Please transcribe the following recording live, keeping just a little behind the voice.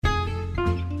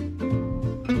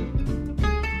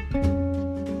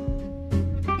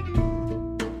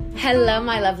Hello,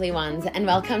 my lovely ones, and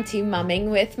welcome to Mumming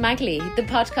with Magli, the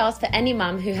podcast for any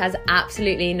mum who has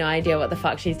absolutely no idea what the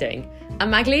fuck she's doing.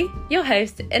 I'm Magli, your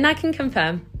host, and I can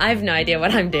confirm I have no idea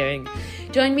what I'm doing.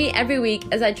 Join me every week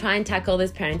as I try and tackle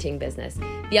this parenting business,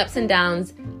 the ups and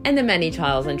downs, and the many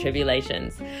trials and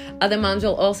tribulations. Other mums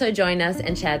will also join us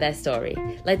and share their story.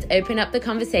 Let's open up the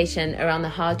conversation around the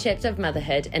hardships of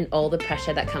motherhood and all the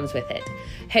pressure that comes with it.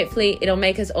 Hopefully, it'll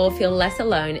make us all feel less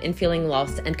alone in feeling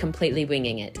lost and completely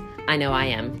winging it. I know I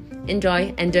am.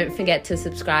 Enjoy, and don't forget to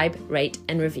subscribe, rate,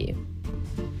 and review.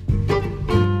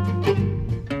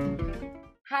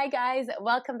 Hi guys,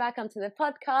 welcome back onto the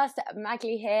podcast.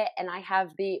 Magli here, and I have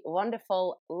the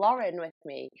wonderful Lauren with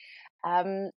me.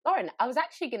 Lauren, I was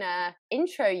actually gonna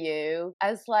intro you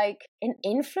as like an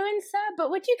influencer,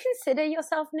 but would you consider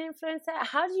yourself an influencer?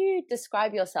 How do you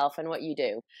describe yourself and what you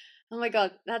do? Oh my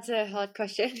God, that's a hard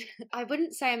question. I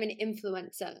wouldn't say I'm an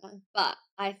influencer, but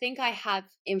I think I have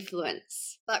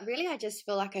influence. But really, I just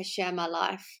feel like I share my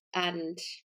life and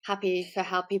happy for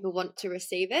how people want to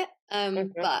receive it.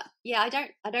 But yeah,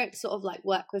 I don't sort of like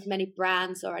work with many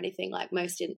brands or anything like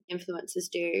most influencers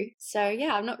do. So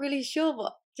yeah, I'm not really sure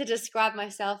what to describe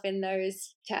myself in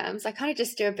those terms. I kind of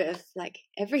just do a bit of like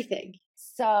everything.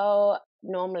 So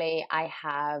normally I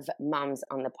have mums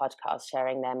on the podcast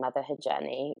sharing their motherhood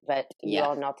journey, but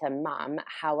you're not a mum.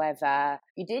 However,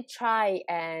 you did try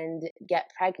and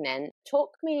get pregnant.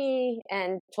 Talk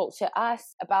to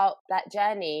us about that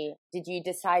journey. Did you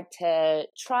decide to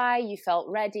try? You felt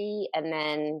ready, and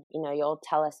then, you'll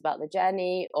tell us about the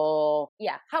journey, or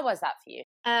how was that for you?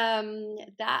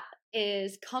 That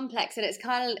is complex, and it's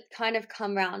kind of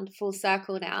come round full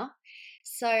circle now.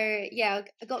 So yeah,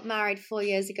 I got married 4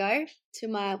 years ago to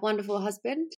my wonderful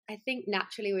husband. I think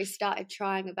naturally we started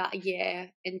trying about a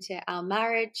year into our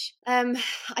marriage.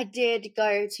 I did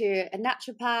go to a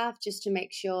naturopath just to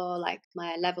make sure like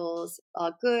my levels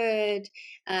are good.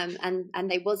 And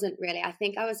they wasn't really. I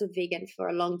think I was a vegan for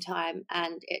a long time,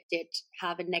 and it did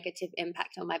have a negative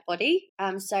impact on my body.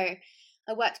 So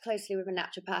I worked closely with a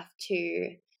naturopath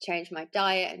to change my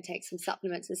diet and take some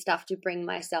supplements and stuff to bring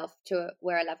myself to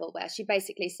a level where she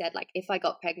basically said like if I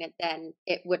got pregnant then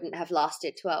it wouldn't have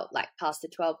lasted past the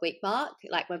 12-week mark.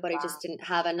 Like my body just didn't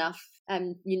have enough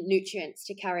nutrients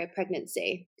to carry a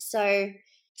pregnancy. So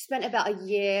spent about a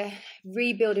year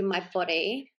rebuilding my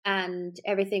body, and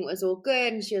everything was all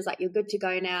good, and she was like, you're good to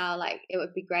go now, like it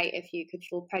would be great if you could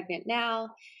fall pregnant now.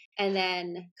 And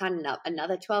then kind of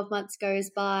another 12 months goes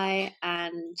by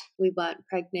and we weren't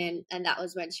pregnant. And that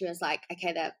was when she was like,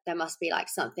 okay, there must be like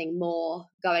something more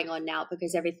going on now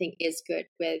because everything is good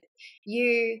with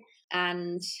you.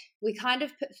 And we kind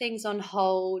of put things on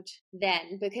hold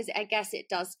then, because I guess it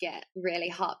does get really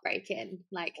heartbreaking.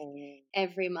 Like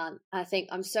every month, I think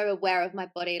I'm so aware of my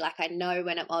body. Like I know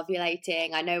when I'm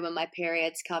ovulating, I know when my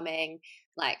period's coming,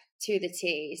 like to the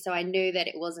T. So I knew that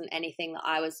it wasn't anything that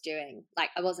I was doing.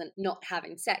 Like I wasn't not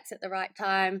having sex at the right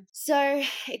time. So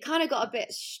it kind of got a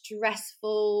bit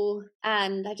stressful,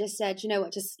 and I just said, you know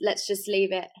what, let's just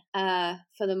leave it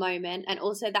for the moment. And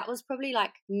also that was probably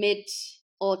like mid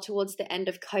or towards the end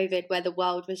of COVID, where the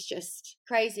world was just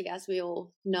crazy, as we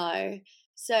all know.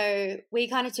 So we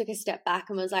kind of took a step back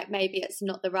and was like, maybe it's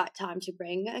not the right time to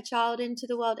bring a child into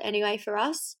the world anyway for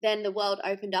us. Then the world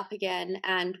opened up again,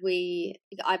 and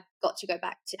I got to go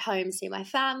back to home, see my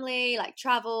family, like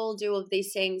travel, do all of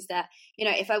these things that,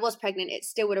 if I was pregnant, it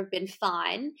still would have been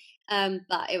fine.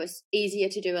 But it was easier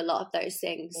to do a lot of those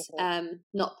things,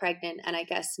 not pregnant, and I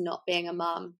guess not being a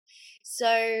mum.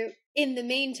 So in the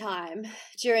meantime,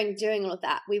 during doing all of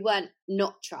that, we weren't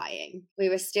not trying. We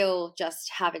were still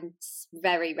just having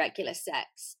very regular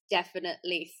sex,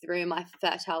 definitely through my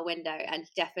fertile window and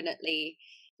definitely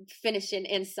finishing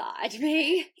inside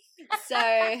me.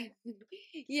 So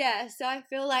yeah, so I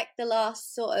feel like the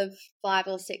last sort of 5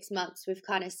 or 6 months we've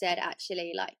kind of said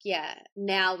actually like,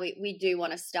 now we do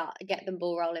want to get the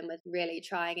ball rolling with really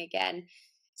trying again.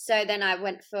 So then I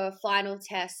went for a final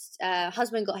test.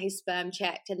 Husband got his sperm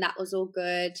checked, and that was all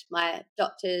good. My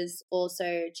doctors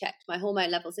also checked my hormone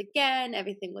levels again.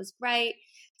 Everything was great.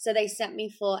 So they sent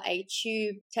me for a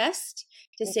tube test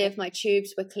to see if my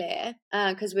tubes were clear,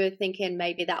 because we were thinking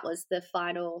maybe that was the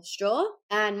final straw.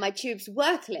 And my tubes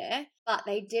were clear, but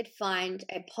they did find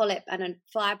a polyp and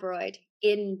a fibroid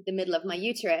in the middle of my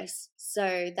uterus.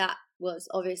 So that was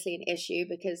obviously an issue,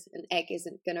 because an egg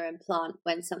isn't going to implant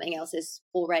when something else is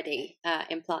already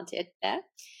implanted there.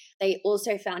 They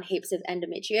also found heaps of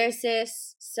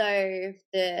endometriosis. So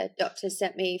the doctor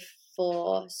sent me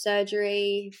for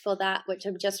surgery for that, which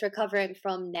I'm just recovering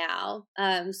from now.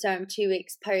 So I'm 2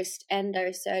 weeks post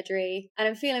endo surgery, and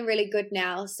I'm feeling really good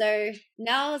now. So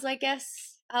now is, I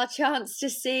guess, our chance to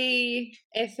see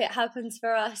if it happens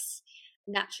for us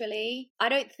naturally. I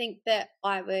don't think that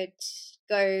I would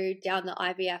go down the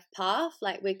IVF path.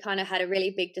 Like, we kind of had a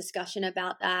really big discussion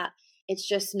about that. It's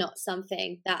just not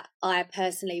something that I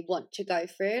personally want to go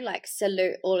through. Like,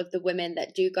 salute all of the women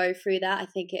that do go through that. I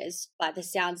think it is, by the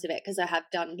sounds of it, because I have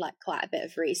done like quite a bit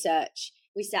of research.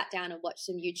 We sat down and watched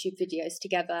some YouTube videos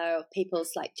together of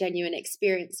people's like genuine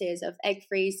experiences of egg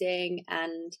freezing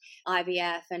and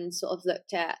IVF, and sort of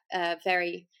looked at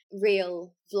very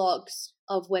real vlogs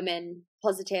of women,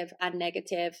 positive and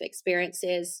negative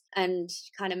experiences, and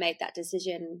kind of made that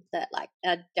decision that like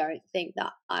I don't think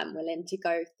that I'm willing to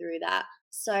go through that.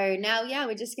 So now, yeah,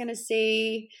 we're just going to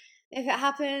see if it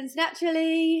happens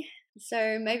naturally.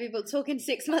 So maybe we'll talk in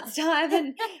 6 months' time,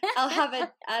 and I'll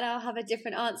have a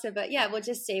different answer. But yeah, we'll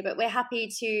just see. But we're happy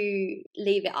to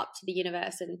leave it up to the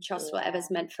universe and trust whatever's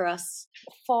meant for us.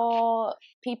 For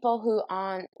people who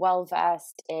aren't well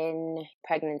versed in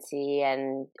pregnancy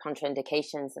and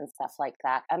contraindications and stuff like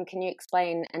that, can you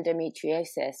explain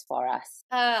endometriosis for us?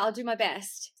 I'll do my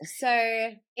best. So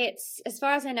it's, as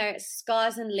far as I know, it's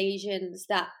scars and lesions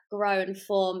that grow and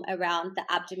form around the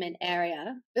abdomen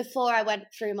area. Before I went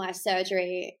through my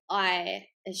surgery, I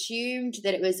assumed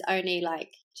that it was only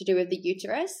like to do with the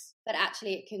uterus, but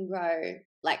actually it can grow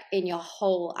like in your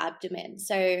whole abdomen.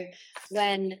 So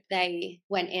when they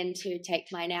went in to take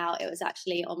mine out, it was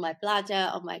actually on my bladder,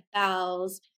 on my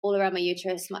bowels, all around my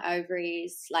uterus, my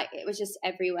ovaries, like it was just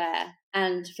everywhere.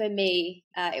 And for me,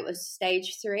 it was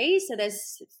stage 3. So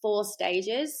there's 4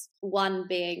 stages, one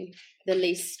being the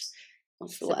least,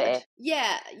 what's the word?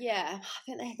 Yeah. I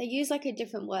think they use like a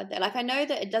different word there. Like, I know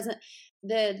that it doesn't,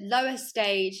 the lower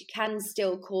stage can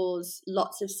still cause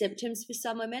lots of symptoms for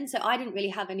some women. So I didn't really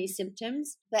have any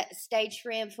symptoms, but stage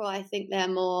 3 and 4, I think they're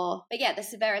more, but yeah, the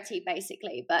severity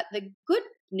basically. But the good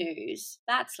news,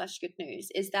 bad/good news,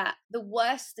 is that the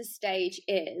worse the stage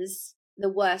is, the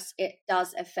worse it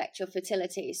does affect your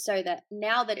fertility. So that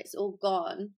now that it's all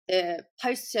gone, the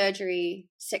post-surgery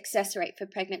success rate for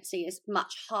pregnancy is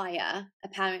much higher,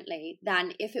 apparently,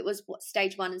 than if it was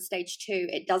stage 1 and stage 2.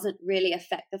 It doesn't really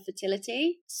affect the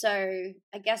fertility. So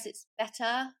I guess it's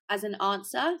better as an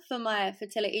answer for my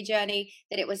fertility journey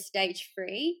that it was stage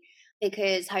 3,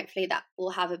 because hopefully that will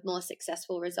have a more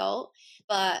successful result.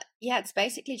 But yeah, it's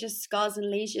basically just scars and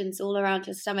lesions all around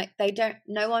your stomach.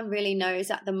 No one really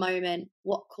knows at the moment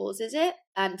what causes it.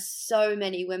 And so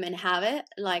many women have it,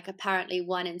 like apparently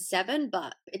 1 in 7,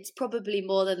 but it's probably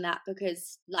more than that,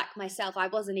 because like myself, I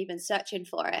wasn't even searching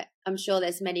for it. I'm sure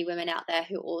there's many women out there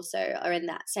who also are in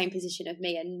that same position of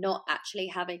me and not actually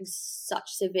having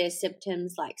such severe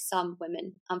symptoms like some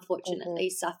women unfortunately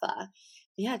suffer.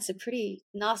 Yeah, it's a pretty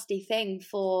nasty thing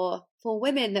for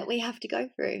women that we have to go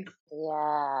through.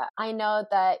 Yeah, I know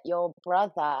that your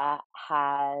brother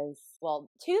has,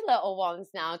 2 little ones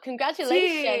now.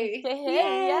 Congratulations to him.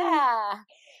 Yeah.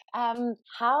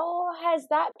 How has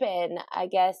that been, I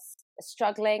guess,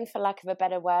 struggling, for lack of a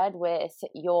better word, with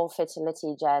your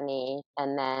fertility journey,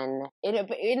 and then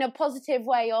in a positive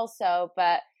way also,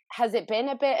 but has it been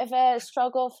a bit of a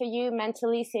struggle for you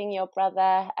mentally, seeing your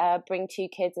brother bring 2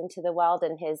 kids into the world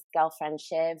and his girlfriend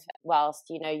Shiv, whilst,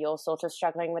 you're sort of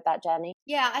struggling with that journey?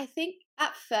 Yeah, I think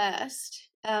at first,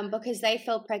 because they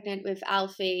fell pregnant with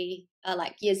Alfie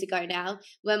like years ago now,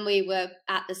 when we were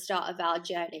at the start of our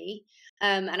journey.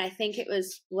 And I think it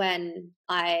was when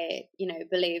I,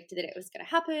 believed that it was going to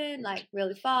happen like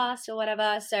really fast or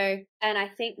whatever. So, and I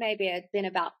think maybe it had been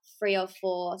about 3 or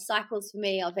 4 cycles for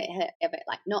me of it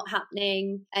like not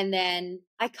happening. And then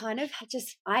I kind of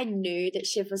I knew that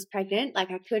Shiv was pregnant. Like,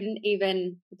 I couldn't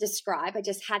even describe. I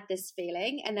just had this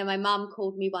feeling. And then my mum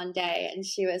called me one day and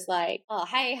she was like, "Oh,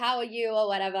 hey, how are you?" or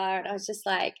whatever. And I was just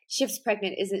like, "Shiv's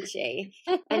pregnant, isn't she?"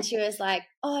 And she was like,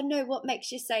 "Oh no, what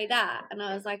makes you say that?" And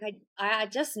I was like, I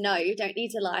just know, you don't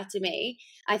need to lie to me.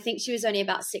 I think she was only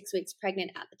about 6 weeks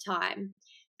pregnant at the time.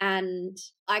 And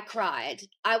I cried.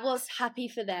 I was happy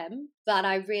for them, but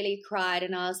I really cried.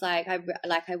 And I was like, I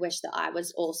wish that I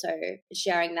was also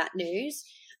sharing that news.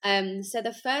 So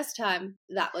the first time,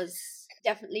 that was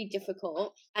definitely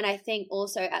difficult. And I think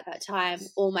also at that time,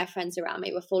 all my friends around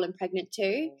me were falling pregnant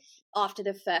too. After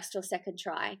the first or second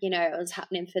try, it was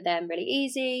happening for them really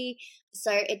easy.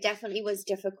 So it definitely was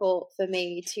difficult for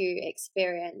me to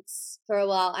experience for a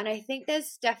while. And I think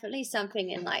there's definitely something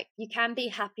in, like, you can be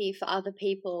happy for other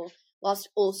people whilst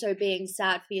also being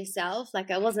sad for yourself. Like,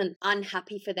 I wasn't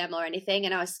unhappy for them or anything,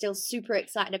 and I was still super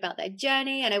excited about their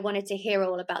journey, and I wanted to hear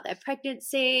all about their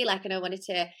pregnancy, and I wanted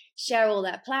to share all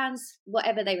their plans,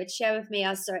 whatever they would share with me.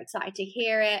 I was so excited to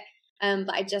hear it.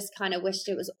 But I just kind of wished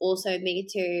it was also me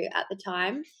too at the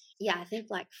time. Yeah, I think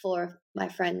like 4 of my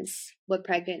friends were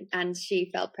pregnant and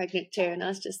she felt pregnant too. And I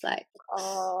was just like,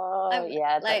 oh,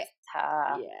 yeah, like, that's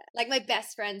tough. yeah, like my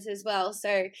best friends as well.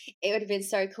 So it would have been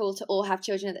so cool to all have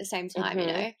children at the same time, you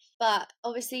know. But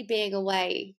obviously being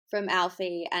away from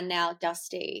Alfie and now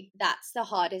Dusty, that's the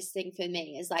hardest thing for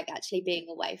me, is like actually being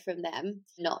away from them,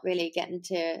 not really getting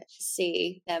to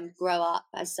see them grow up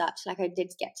as such. Like I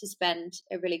did get to spend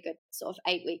a really good sort of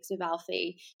 8 weeks with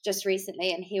Alfie just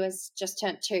recently, and he was just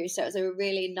turned 2. So it was a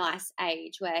really nice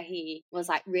age where he was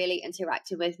like really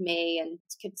interactive with me and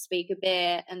could speak a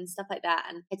bit and stuff like that.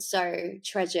 And it's so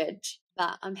treasured.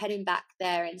 But I'm heading back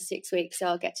there in 6 weeks, so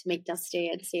I'll get to meet Dusty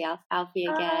and see Alfie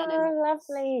again. Oh, and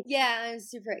lovely. yeah, I'm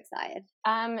super excited.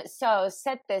 So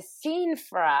set the scene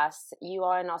for us. You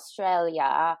are in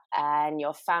Australia and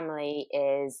your family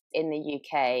is in the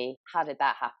UK. How did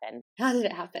that happen? How did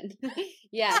it happen?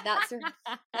 Yeah,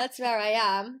 that's where I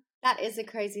am. That is a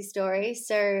crazy story.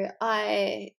 So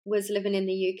I was living in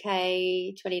the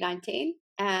UK 2019,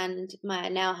 and my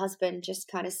now husband just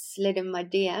kind of slid in my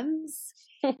DMs.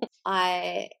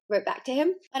 I wrote back to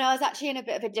him, and I was actually in a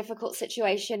bit of a difficult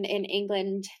situation in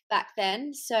England back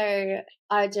then. So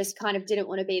I just kind of didn't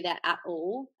want to be there at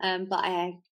all.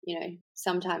 But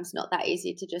sometimes not that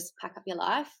easy to just pack up your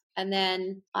life. And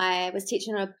then I was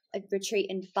teaching on a retreat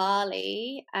in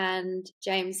Bali, and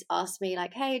James asked me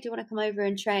like, hey, do you want to come over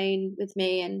and train with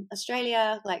me in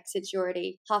Australia? Like, since you're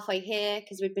already halfway here,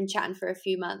 because we'd been chatting for a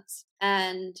few months.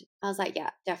 And I was like, yeah,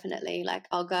 definitely. Like,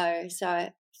 I'll go. So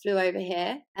I flew over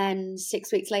here, and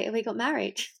 6 weeks later we got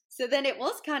married. So then it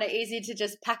was kind of easy to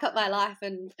just pack up my life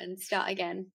and start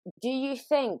again. Do you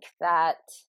think that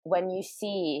when you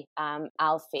see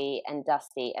Alfie and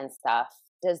Dusty and stuff,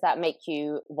 does that make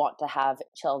you want to have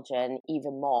children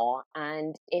even more?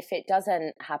 And if it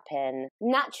doesn't happen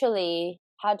naturally,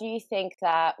 how do you think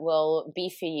that will be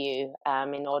for you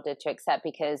in order to accept?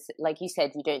 Because like you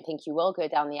said, you don't think you will go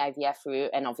down the IVF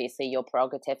route, and obviously your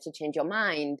prerogative to change your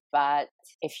mind. But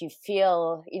if you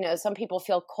feel, some people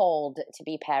feel called to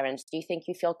be parents. Do you think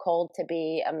you feel called to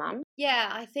be a mum? Yeah,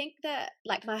 I think that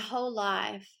like my whole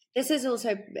life, this has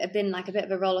also been like a bit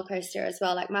of a roller coaster as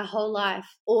well. Like my whole life,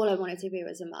 all I wanted to be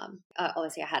was a mum.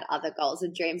 Obviously I had other goals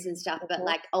and dreams and stuff, but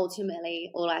like ultimately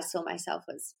all I saw myself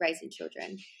was raising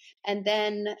children. And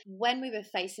then when we were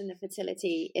facing the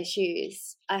fertility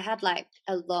issues, I had like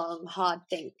a long, hard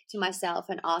think to myself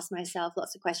and asked myself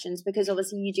lots of questions, because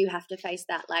obviously you do have to face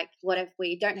that. Like, what if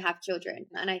we don't have children?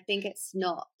 And I think it's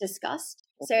not discussed.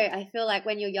 So I feel like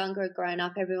when you're younger, growing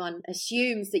up, everyone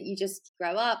assumes that you just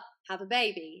grow up, have a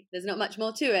baby. There's not much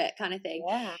more to it, kind of thing.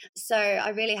 Yeah. So I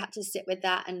really had to sit with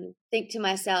that and think to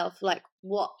myself, like,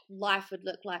 what life would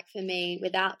look like for me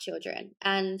without children.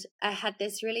 And I had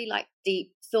this really like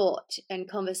deep thought and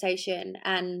conversation,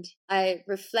 and I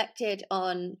reflected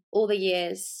on all the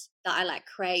years that I like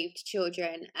craved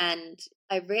children. And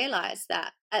I realized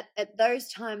that at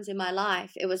those times in my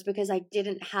life, it was because I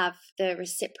didn't have the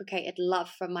reciprocated love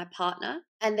from my partner.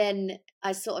 And then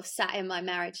I sort of sat in my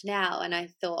marriage now, and I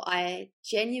thought I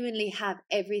genuinely have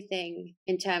everything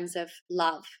in terms of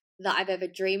love that I've ever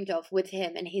dreamed of with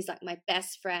him. And he's like my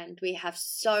best friend. We have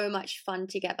so much fun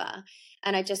together.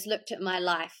 And I just looked at my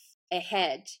life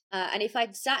ahead. And if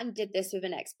I'd sat and did this with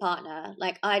an ex-partner,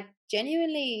 like I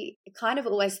genuinely kind of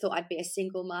always thought I'd be a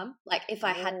single mum. Like if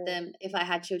I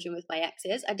had children with my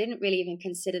exes, I didn't really even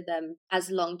consider them as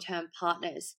long-term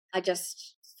partners. I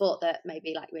just thought that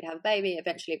maybe like we'd have a baby,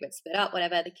 eventually we'd split up,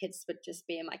 whatever, the kids would just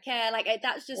be in my care. Like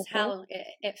that's just how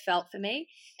it felt for me.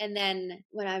 And then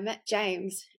when I met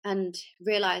James and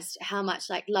realized how much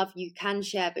like love you can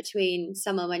share between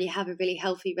someone when you have a really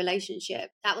healthy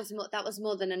relationship, that was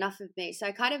more than enough of me. So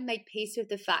I kind of made peace with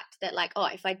the fact that like,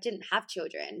 if I didn't have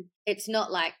children, it's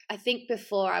not like, I think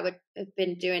before I would have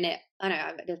been doing it, I know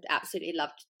I would have absolutely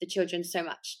loved the children so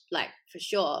much, like for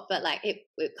sure, but like it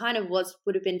kind of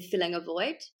would have been filling a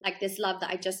void, like this love that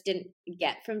I just didn't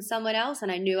get from someone else.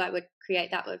 And I knew I would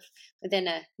create that within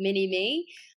a mini me,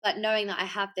 but knowing that I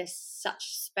have this such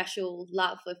special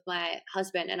love with my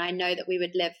husband, and I know that we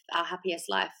would live our happiest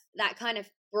life, that kind of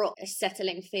brought a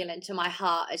settling feeling to my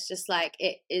heart. It's just like,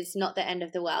 it is not the end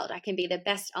of the world. I can be the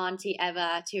best auntie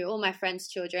ever to all my friends'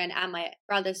 children and my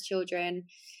brother's children,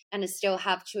 and I still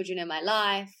have children in my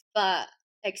life, but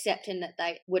accepting that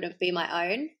they wouldn't be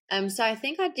my own. So I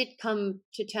think I did come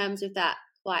to terms with that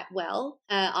quite well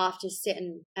after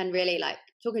sitting and really like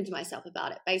talking to myself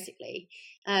about it, basically.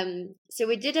 So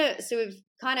we've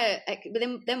kind of, but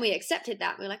then we accepted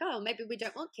that. We were like, oh, maybe we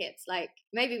don't want kids. Like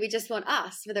maybe we just want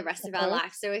us for the rest of our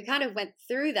life. So we kind of went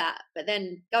through that. But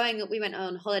then we went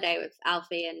on holiday with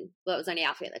Alfie, and well, it was only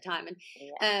Alfie at the time,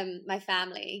 and my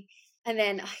family. And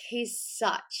then he's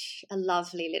such a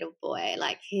lovely little boy.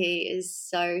 Like he is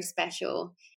so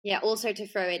special. Yeah. Also to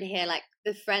throw in here, like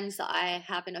the friends that I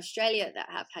have in Australia that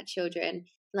have had children,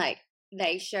 like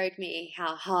they showed me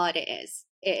how hard it is.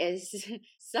 It is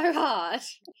so hard.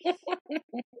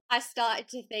 I started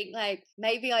to think like,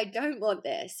 maybe I don't want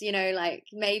this, you know, like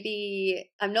maybe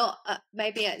I'm not,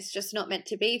 maybe it's just not meant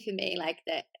to be for me. Like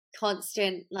that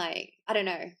constant, like, I don't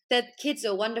know, the kids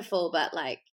are wonderful, but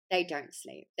like, they don't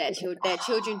sleep. Their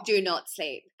children do not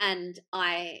sleep. And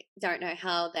I don't know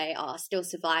how they are still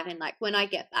surviving. Like when I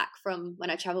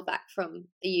travel back from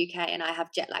the UK and I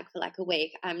have jet lag for like a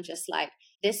week, I'm just like,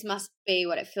 this must be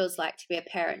what it feels like to be a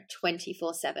parent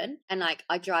 24/7. And like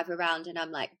I drive around and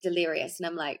I'm like delirious, and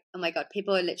I'm like, oh my God,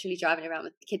 people are literally driving around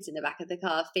with the kids in the back of the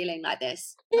car feeling like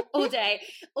this all day,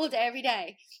 every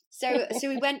day. So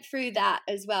we went through that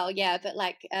as well. Yeah. But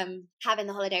like having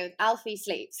the holiday with Alfie,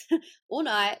 sleeps all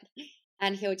night,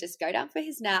 and he'll just go down for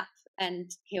his nap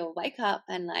and he'll wake up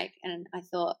and I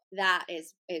thought that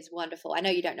is wonderful. I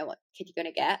know you don't know what kid you're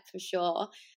going to get for sure,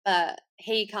 but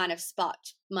he kind of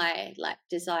sparked my like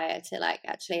desire to like,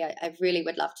 actually, I really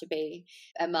would love to be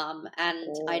a mum,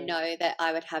 and I know that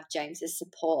I would have James's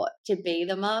support to be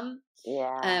the mum.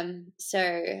 Yeah.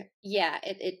 So yeah,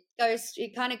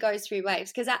 it kind of goes through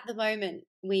waves, because at the moment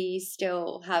we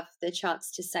still have the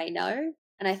chance to say no.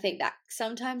 And I think that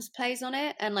sometimes plays on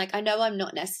it. And like, I know I'm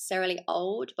not necessarily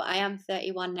old, but I am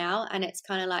 31 now. And it's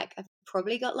kind of like, I've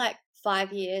probably got like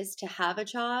 5 years to have a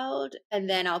child. And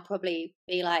then I'll probably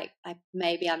be like,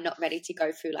 maybe I'm not ready to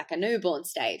go through like a newborn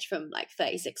stage from like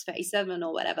 36, 37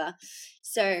 or whatever.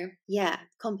 So yeah,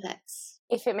 complex.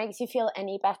 If it makes you feel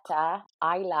any better,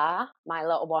 Isla, my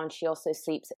little one, she also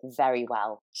sleeps very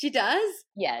well. She does?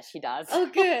 Yeah, she does. Oh,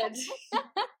 good.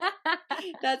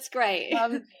 That's great.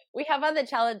 We have other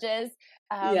challenges,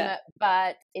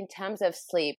 but in terms of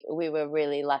sleep, we were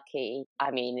really lucky.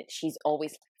 I mean, she's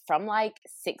always, from like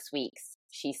 6 weeks,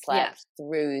 she slept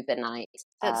through the night.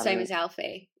 That's same as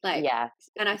Alfie. Like, yeah.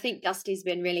 And I think Dusty's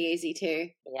been really easy too.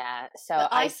 Yeah. So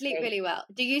I sleep really well.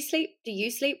 Do you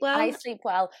sleep well? I sleep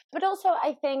well. But also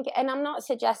I think, and I'm not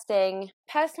suggesting,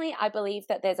 personally, I believe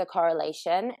that there's a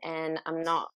correlation, and I'm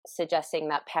not suggesting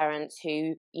that parents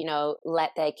who, you know,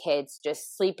 let their kids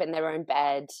just sleep in their own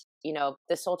bed, you know,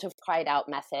 the sort of cried out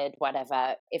method,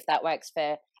 whatever, if that works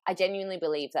for, I genuinely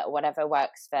believe that whatever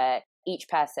works for each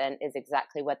person is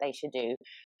exactly what they should do.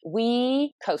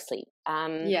 We co-sleep.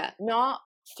 Not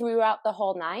throughout the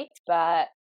whole night, but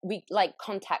we like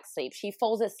contact sleep. She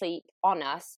falls asleep on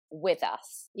us, with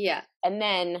us. Yeah. And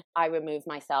then I remove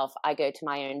myself. I go to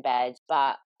my own bed.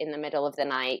 But in the middle of the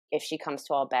night, if she comes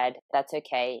to our bed, that's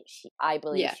okay. I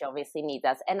believe she obviously needs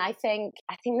us. And I think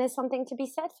there's something to be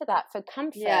said for that, for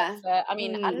comfort. Yeah. I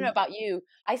mean, I don't know about you.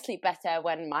 I sleep better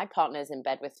when my partner's in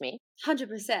bed with me.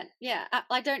 100%. Yeah.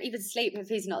 I don't even sleep if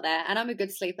he's not there, and I'm a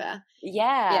good sleeper.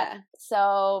 Yeah. Yeah.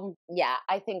 So, yeah,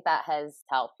 I think that has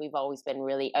helped. We've always been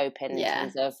really open in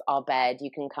terms of our bed.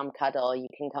 You can come cuddle, you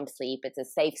can come sleep. It's a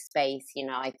safe space. You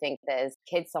know, I think there's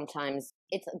kids sometimes,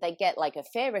 they get like a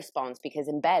fear response because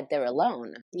in bed they're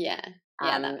alone. Yeah.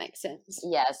 Yeah, that makes sense.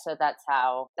 Yeah, so that's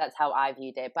how I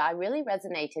viewed it. But I really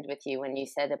resonated with you when you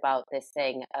said about this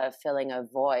thing of filling a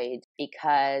void,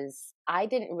 because I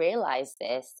didn't realize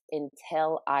this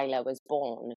until Isla was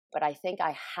born. But I think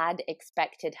I had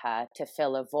expected her to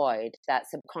fill a void that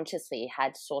subconsciously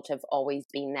had sort of always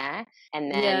been there,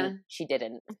 and then she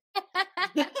didn't.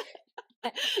 And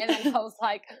then I was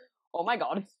like, oh my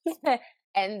God.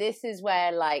 And this is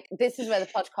where the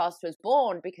podcast was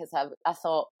born, because I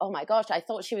thought, oh my gosh, I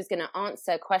thought she was going to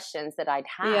answer questions that I'd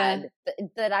had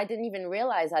that I didn't even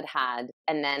realize I'd had.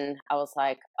 And then I was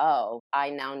like, oh, I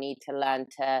now need to learn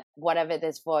to, whatever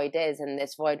this void is, and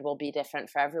this void will be different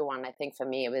for everyone. I think for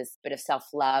me, it was a bit of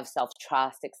self-love,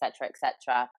 self-trust, etc.,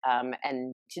 etc.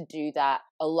 And to do that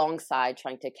alongside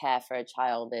trying to care for a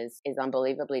child is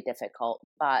unbelievably difficult.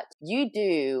 But you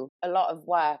do a lot of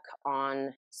work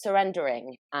on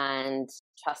surrendering and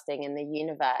trusting in the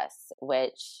universe,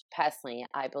 which personally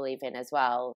I believe in as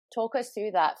well. Talk us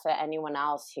through that for anyone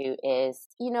else who is,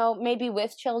 you know, maybe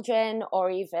with children or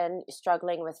even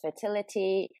struggling with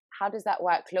fertility. how does that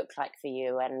work look like for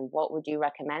you? And what would you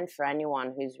recommend for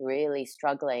anyone who's really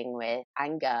struggling with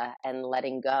anger and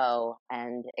letting go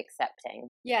and accepting?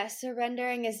 Yeah,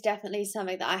 surrendering is definitely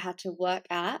something that I had to work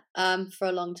at for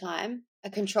a long time. A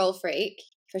control freak,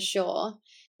 for sure.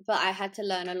 But I had to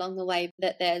learn along the way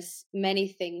that there's many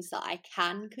things that I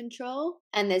can control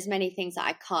and there's many things that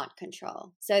I can't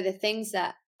control. So the things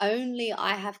that only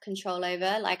I have control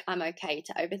over, like I'm okay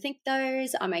to overthink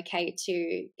those. I'm okay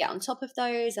to get on top of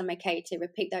those. I'm okay to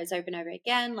repeat those over and over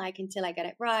again, like until I get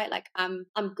it right. Like I'm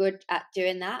good at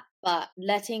doing that. But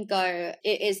letting go,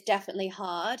 it is definitely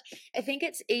hard. I think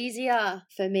it's easier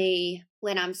for me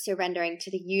when I'm surrendering to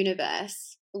the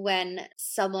universe, when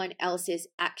someone else's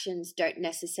actions don't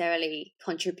necessarily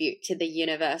contribute to the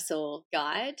universal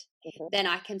guide. Then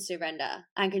I can surrender.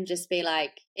 I can just be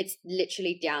like, it's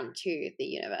literally down to the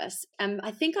universe.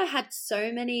 I think I had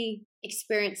so many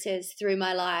experiences through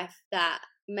my life that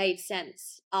made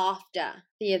sense after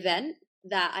the event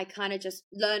that I kind of just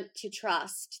learned to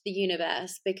trust the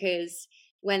universe, because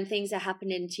when things are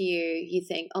happening to you, you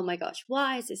think, oh my gosh,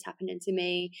 why is this happening to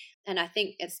me? And I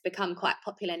think it's become quite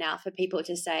popular now for people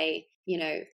to say, you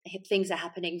know, things are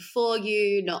happening for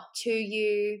you, not to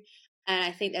you. And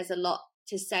I think there's a lot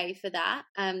to say for that.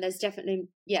 There's definitely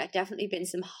been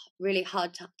some really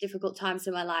hard, difficult times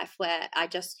in my life where I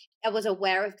was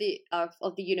aware of the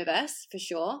universe for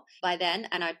sure by then,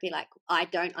 and I'd be like, I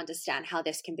don't understand how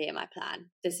this can be in my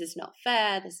plan. This is not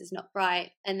fair. This is not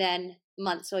right. And then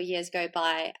months or years go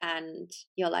by, and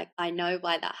you're like, I know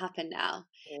why that happened now,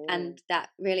 and that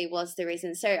really was the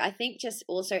reason. So I think just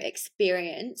also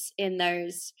experience in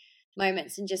those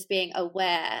moments and just being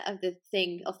aware of the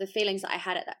feelings that I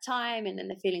had at that time and then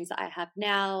the feelings that I have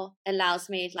now allows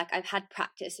me, like, I've had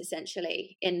practice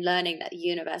essentially in learning that the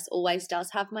universe always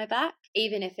does have my back,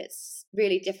 even if it's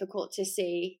really difficult to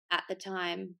see at the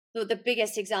time. The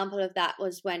biggest example of that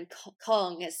was when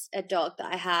Kong is a dog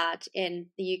that I had in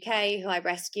the UK who I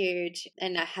rescued,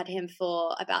 and I had him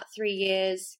for about 3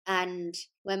 years. And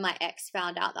when my ex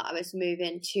found out that I was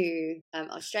moving to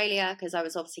Australia, because I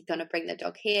was obviously going to bring the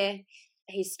dog here,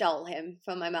 he stole him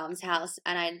from my mum's house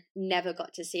and I never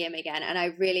got to see him again. And I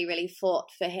really, really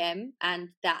fought for him. And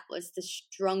that was the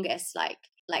strongest, like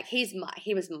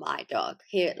he was my dog.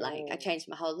 I changed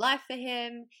my whole life for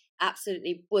him.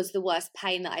 Absolutely was the worst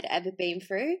pain that I'd ever been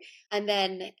through. And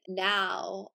then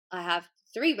now I have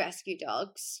 3 rescue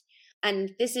dogs.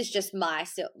 And this is just my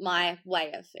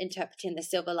way of interpreting the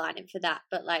silver lining for that.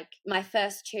 But like my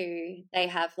first 2, they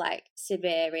have like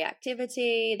severe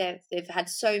reactivity. They've had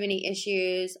so many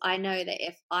issues. I know that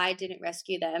if I didn't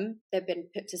rescue them, they've been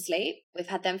put to sleep. We've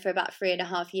had them for about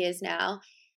 3.5 years now.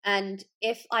 And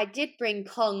if I did bring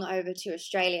Kong over to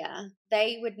Australia,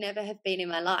 they would never have been in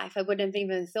my life. I wouldn't have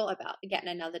even thought about getting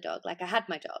another dog. Like I had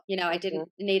my dog, I didn't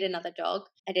need another dog.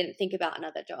 I didn't think about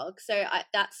another dog. So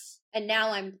and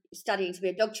now I'm studying to be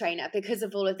a dog trainer because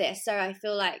of all of this. So I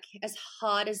feel like as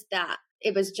hard as that,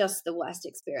 it was just the worst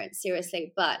experience,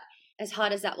 seriously. But as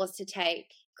hard as that was to take,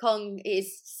 Kong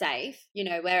is safe,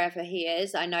 wherever he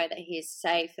is. I know that he is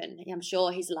safe and I'm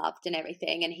sure he's loved and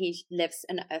everything, and he lives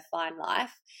a fine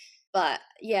life. But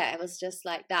yeah, it was just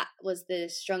like that was the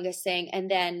strongest thing. And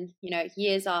then,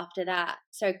 years after that,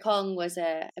 so Kong was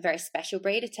a very special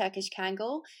breed, a Turkish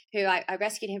Kangal, who I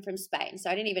rescued him from Spain. So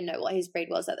I didn't even know what his breed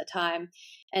was at the time.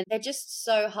 And they're just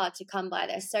so hard to come by.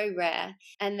 They're so rare.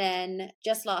 And then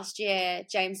just last year,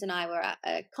 James and I were at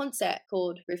a concert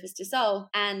called Rufus du Sol.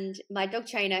 And my dog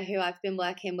trainer, who I've been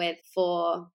working with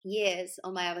for years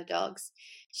on my other dogs,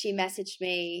 she messaged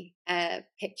me a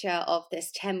picture of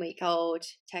this 10-week-old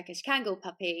Turkish Kangal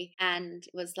puppy and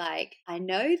was like, I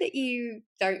know that you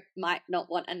might not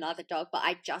want another dog, but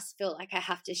I just feel like I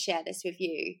have to share this with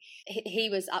you. He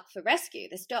was up for rescue,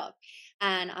 this dog.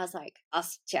 And I was like,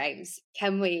 ask James,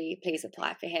 can we please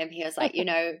apply for him? He was like,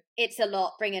 it's a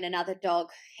lot bringing another dog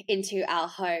into our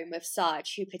home with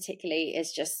Sarge, who particularly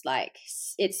is just like,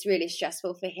 it's really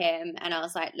stressful for him. And I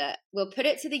was like, look, we'll put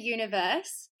it to the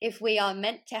universe. If we are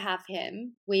meant to have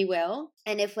him, we will.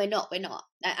 And if we're not, we're not.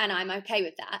 And I'm okay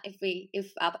with that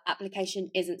if our application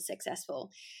isn't successful.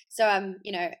 So I'm,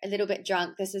 a little bit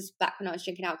drunk. This is back when I was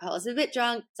drinking alcohol. I was a bit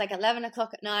drunk. It's like 11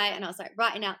 o'clock at night. And I was like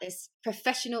writing out this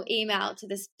professional email to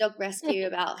this dog rescue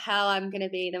about how I'm going to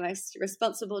be the most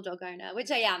responsible dog owner,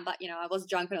 which I am. But, I was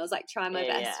drunk and I was like trying my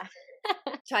best.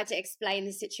 tried to explain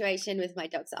the situation with my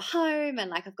dogs at home, and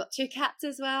like I've got 2 cats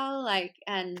as well, like,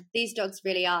 and these dogs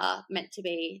really are meant to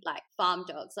be like farm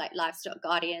dogs, like livestock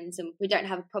guardians, and we don't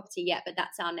have a property yet, but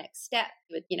that's our next step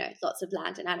with, you know, lots of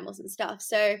land and animals and stuff.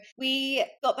 So we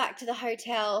got back to the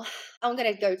hotel. I'm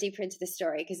going to go deeper into the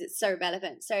story because it's so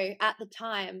relevant. So at the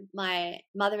time, my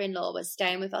mother-in-law was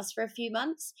staying with us for a few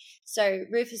months. So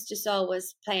Rufus Giselle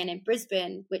was playing in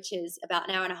Brisbane, which is about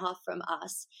an hour and a half from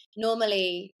us.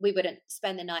 Normally, we wouldn't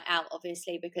spend the night out,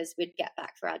 obviously, because we'd get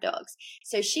back for our dogs.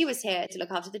 So she was here to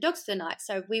look after the dogs for the night.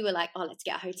 So we were like, oh, let's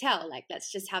get a hotel. Like,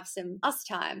 let's just have some us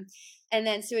time. And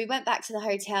then so we went back to the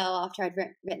hotel after I'd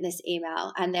written this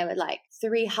email, and there were like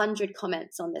 300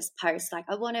 comments on this post, like,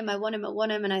 I want him, I want him, I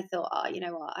want him. And I thought, oh, you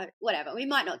know what, whatever, we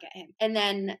might not get him. And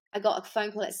then I got a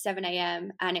phone call at 7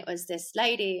 a.m. and it was this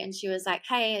lady, and she was like,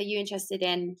 hey, are you interested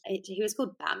in, he was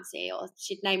called Bamsey, or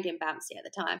she'd named him Bamsey at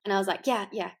the time. And I was like,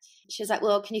 yeah. She was like,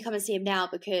 well, can you come and see him now?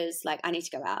 Because like, I need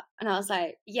to go out. And I was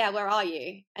like, yeah, where are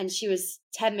you? And she was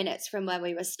 10 minutes from where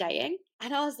we were staying.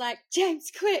 And I was like,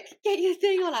 James, quick, get your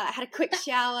thing on. I had a quick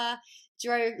shower,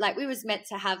 drove, like we was meant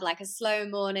to have like a slow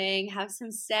morning, have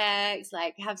some sex,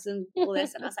 like have some all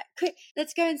this. And I was like, quick,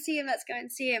 let's go and see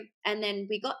him. And then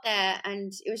we got there,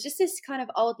 and it was just this kind of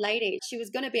old lady. She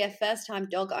was going to be a first-time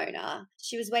dog owner.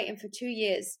 She was waiting for 2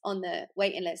 years on the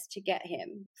waiting list to get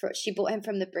him. She bought him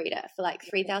from the breeder for like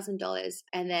 $3,000.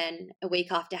 And then a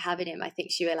week after having him, I think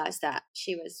she realized that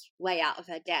she was way out of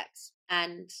her depth,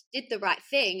 and did the right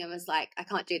thing and was like, I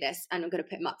can't do this, and I'm going to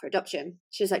put him up for adoption.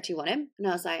 She was like, do you want him? And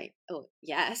I was like, oh,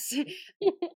 yes.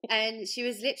 And she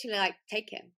was literally like, take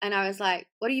him. And I was like,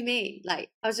 what do you mean? Like,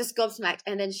 I was just gobsmacked.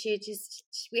 And then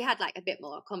we had like a bit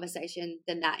more conversation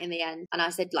than that in the end. And I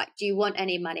said, like, do you want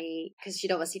any money? Because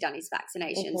she'd obviously done his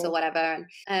vaccinations or whatever.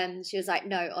 And she was like,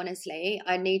 no, honestly,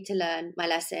 I need to learn my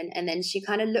lesson. And then she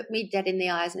kind of looked me dead in the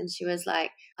eyes, and she was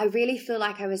like, I really feel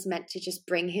like I was meant to just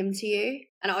bring him to you.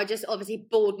 And I just obviously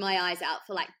bawled my eyes out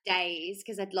for like days,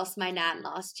 because I'd lost my nan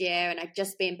last year, and I'd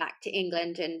just been back to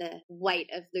England, and the weight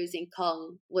of losing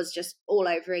Kong was just all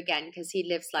over again, because he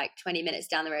lives like 20 minutes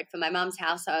down the road from my mum's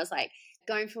house. So I was like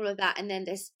going through all of that. And then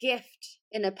this gift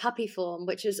in a puppy form,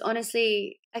 which is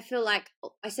honestly, I feel like,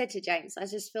 I said to James, I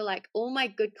just feel like all my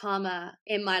good karma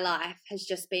in my life has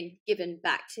just been given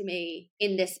back to me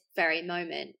in this very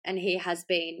moment. And he has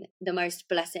been the most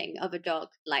blessing of a dog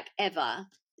like ever.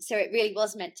 So it really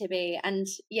was meant to be. And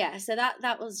yeah, so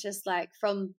that was just like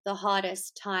from the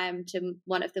hardest time to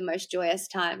one of the most joyous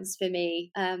times for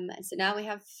me. So now we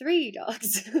have 3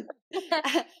 dogs.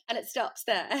 And it stops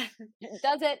there.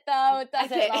 Does it though? Does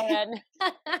it, Lauren?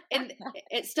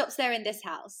 It stops there in this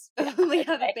house. We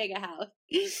have a bigger house.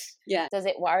 Yeah. Does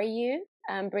it worry you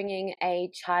bringing a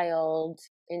child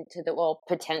into the world,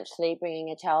 potentially bringing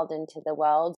a child into the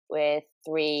world with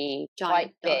 3 giant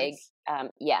quite big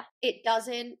dogs? Yeah. It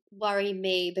doesn't worry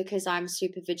me because I'm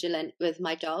super vigilant with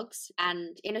my dogs.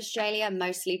 And in Australia,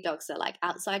 mostly dogs are like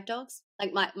outside dogs.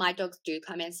 Like my dogs do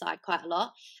come inside quite a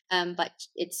lot, but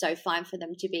it's so fine for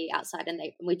them to be outside, and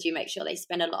we do make sure they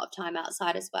spend a lot of time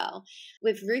outside as well.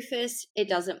 With Rufus, it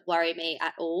doesn't worry me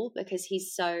at all, because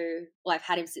I've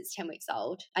had him since 10 weeks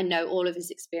old. I know all of his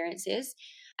experiences,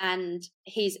 and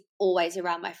he's always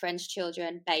around my friends'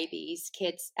 children, babies,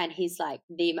 kids, and he's like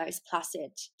the most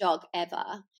placid dog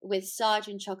ever. With Sarge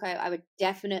and Choco, I would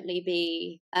definitely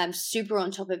be super on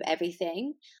top of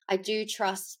everything. I do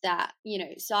trust that, you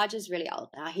know, Sarge is really old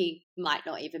now. He might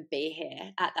not even be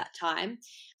here at that time.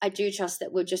 I do trust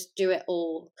that we'll just do it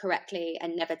all correctly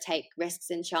and never take risks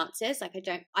and chances. Like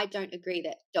I don't agree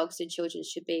that dogs and children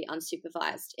should be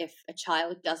unsupervised if a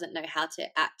child doesn't know how to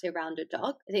act around a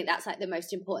dog. I think that's like the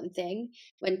most important thing.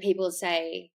 When people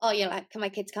say, oh, you're like, can my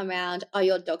kids come around? Are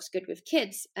your dogs good with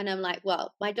kids? And I'm like,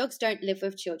 well, my dogs don't live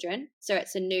with children, so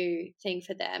it's a new thing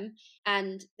for them.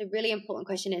 And the really important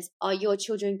question is, are your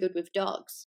children good with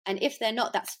dogs? And if they're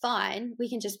not, that's fine. We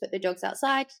can just put the dogs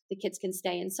outside. The kids can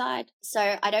stay inside.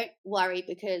 So I don't worry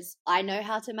because I know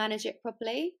how to manage it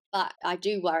properly. But I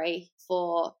do worry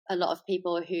for a lot of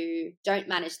people who don't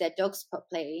manage their dogs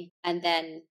properly and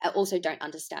then also don't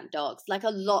understand dogs. Like a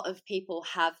lot of people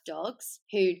have dogs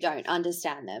who don't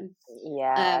understand them.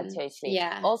 Yeah, totally.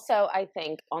 Yeah. Also, I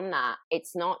think on that,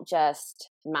 it's not just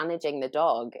managing the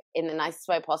dog in the nicest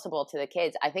way possible to the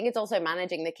kids. I think it's also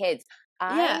managing the kids.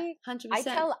 Yeah, 100%. I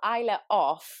tell Isla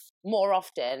off more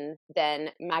often than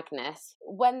Magnus.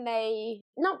 When they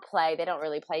not play, they don't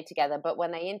really play together, but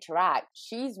when they interact,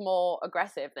 she's more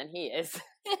aggressive than he is.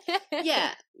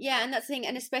 Yeah, and that's the thing,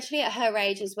 and especially at her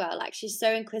age as well, like she's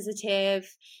so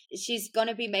inquisitive, she's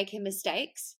gonna be making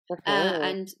mistakes,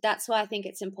 and that's why I think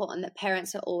it's important that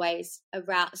parents are always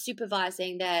around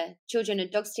supervising their children and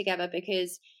dogs together,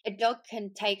 because a dog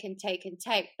can take and take and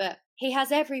take, but he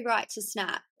has every right to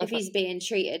snap if he's being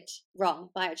treated wrong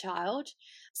by a child.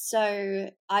 So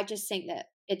I just think that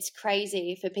it's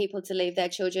crazy for people to leave their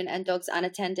children and dogs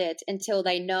unattended until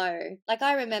they know. Like,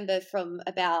 I remember from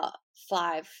about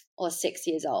 5 or 6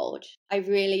 years old, I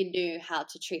really knew how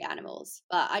to treat animals.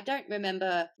 But I don't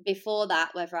remember before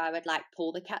that whether I would like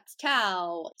pull the cat's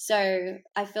towel. So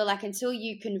I feel like until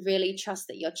you can really trust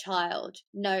that your child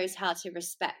knows how to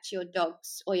respect your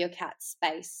dog's or your cat's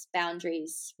space,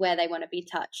 boundaries, where they want to be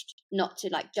touched, not to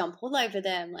like jump all over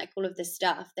them, like all of this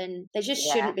stuff, then they just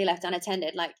shouldn't be left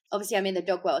unattended. Like, obviously I'm in the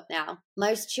dog world now.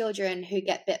 Most children who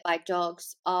get bit by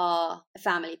dogs are a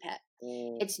family pet.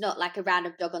 It's not like a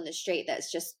random dog on the street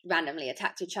that's just randomly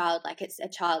attacked a child. Like, it's a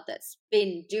child that's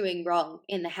been doing wrong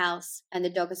in the house and the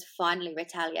dog has finally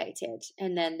retaliated,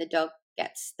 and then the dog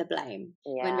gets the blame,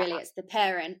 when really it's the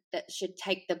parent that should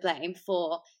take the blame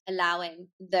for allowing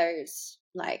those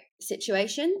like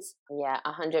situations.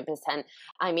 100%.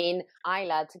 I mean,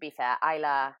 Isla, to be fair,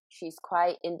 Isla, she's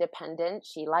quite independent.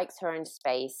 She likes her own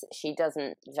space. She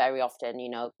doesn't very often,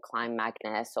 climb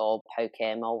Magnus or poke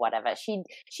him or whatever. She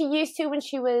used to when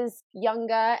she was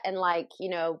younger and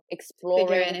exploring.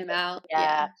 Figuring him out.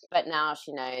 But now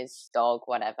she knows dog,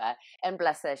 whatever. And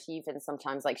bless her, she even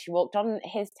sometimes, she walked on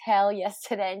his tail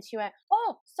yesterday and she went,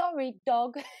 "Oh, sorry,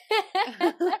 dog."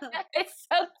 It's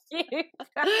so cute.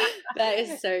 That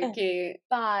is so cute.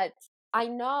 But I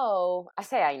know,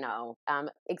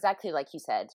 exactly like you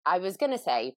said. I was going to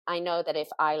say, I know that if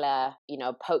Isla,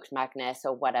 poked Magnus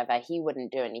or whatever, he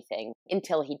wouldn't do anything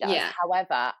until he does. Yeah.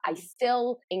 However, I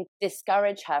still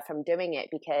discourage her from doing it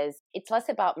because it's less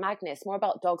about Magnus, more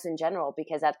about dogs in general,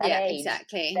 because at that age,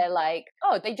 exactly. they're like,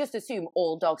 they just assume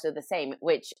all dogs are the same,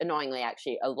 which annoyingly,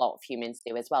 actually, a lot of humans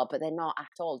do as well, but they're not at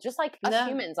all. Just like us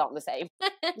humans aren't the same.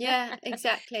 Yeah,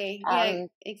 exactly.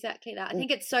 Exactly that. I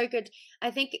think it's so good.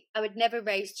 I think I would never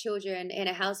raise children in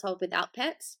a household without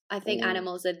pets. I think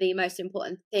animals are the most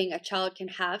important thing a child can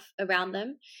have around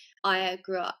them. I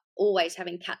grew up always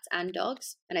having cats and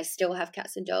dogs, and I still have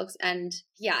cats and dogs. And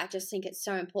I just think it's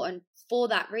so important for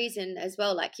that reason as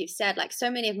well. Like you've said, like so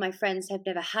many of my friends have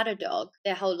never had a dog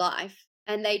their whole life,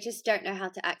 and they just don't know how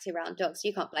to act around dogs.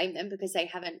 You can't blame them because they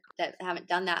haven't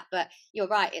done that. But you're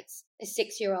right, it's a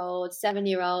 6-year-old,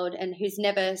 7-year-old, and who's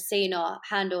never seen or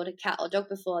handled a cat or dog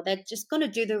before. They're just going to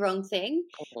do the wrong thing,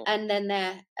 and then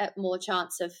they're at more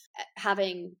chance of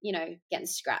having, getting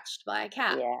scratched by a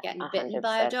cat, getting 100%. Bitten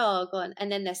by a dog,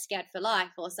 and then they're scared for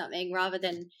life or something, rather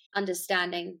than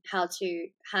understanding how to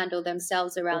handle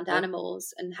themselves around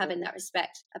animals and having that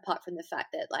respect. Apart from the fact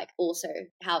that, like, also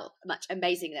how much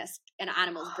amazingness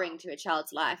animals bring to a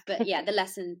child's life. But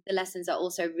the lessons are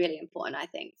also really important, I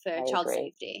think, for child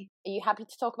safety. Are you happy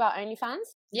to talk about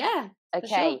OnlyFans? Yeah. Okay.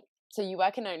 Sure. So you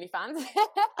work in OnlyFans?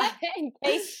 in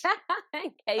case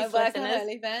I work on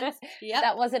OnlyFans. Yeah.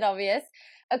 That wasn't obvious.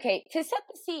 Okay, to set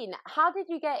the scene, how did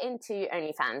you get into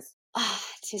OnlyFans?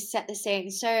 To set the scene.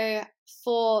 So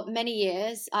for many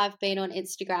years, I've been on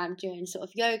Instagram doing sort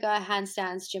of yoga,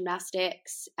 handstands,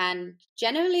 gymnastics, and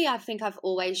generally I think I've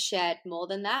always shared more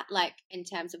than that, like in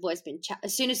terms of always been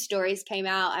as soon as stories came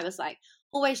out, I was like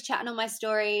always chatting on my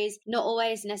stories, not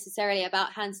always necessarily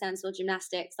about handstands or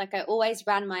gymnastics. Like, I always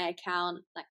ran my account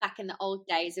like back in the old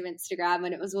days of Instagram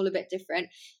when it was all a bit different.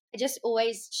 I just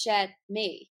always shared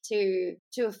me to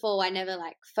a full. I never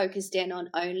like focused in on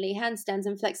only handstands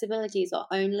and flexibilities or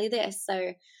only this.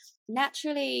 So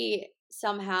naturally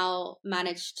somehow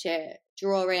managed to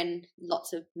draw in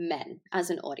lots of men as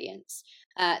an audience.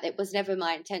 It was never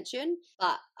my intention,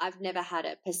 but I've never had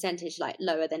a percentage like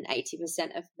lower than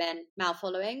 80% of men male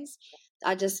followings.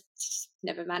 I just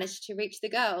never managed to reach the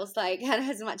girls, like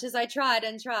as much as I tried.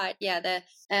 The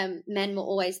men were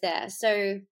always there.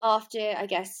 So after, I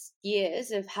guess,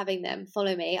 years of having them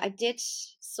follow me, I did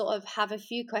sort of have a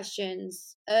few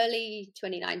questions early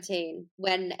 2019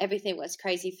 when everything was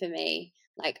crazy for me.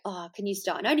 Like, can you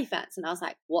start an OnlyFans? And I was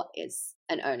like, what is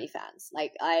an OnlyFans?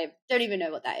 Like, I don't even know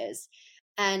what that is.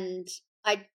 And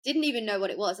I didn't even know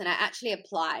what it was. And I actually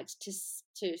applied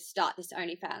to start this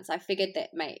OnlyFans. I figured that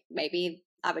maybe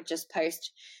I would just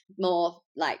post more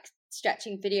like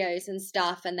stretching videos and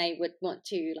stuff, and they would want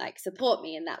to like support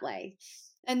me in that way.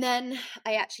 And then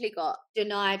I actually got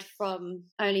denied from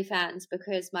OnlyFans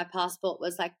because my passport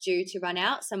was like due to run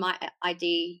out. So my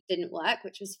ID didn't work,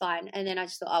 which was fine. And then I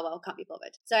just thought, oh, well, can't be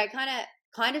bothered. So I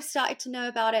kind of started to know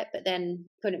about it, but then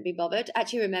couldn't be bothered. I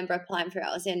actually remember applying for it.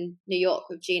 I was in New York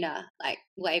with Gina, like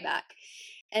way back.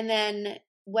 And then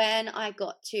when I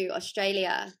got to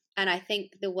Australia, and I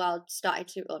think the world started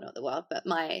to, or not the world, but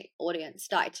my audience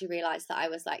started to realize that I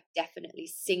was like definitely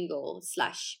single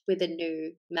 / with a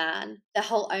new man. The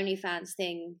whole OnlyFans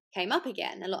thing came up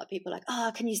again. A lot of people like,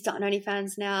 oh, can you start an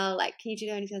OnlyFans now? Like, can you do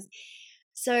the OnlyFans?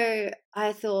 So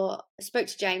I spoke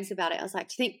to James about it. I was like,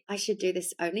 do you think I should do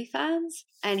this OnlyFans?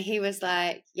 And he was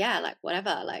like, yeah, like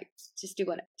whatever, like just do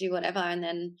whatever. And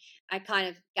then I kind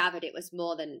of gathered it was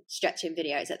more than stretching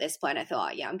videos at this point. I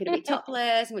thought, yeah, I'm going to be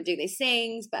topless, I'm going to do these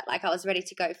things, but like I was ready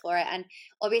to go for it. And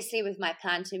obviously with my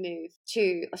plan to move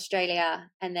to Australia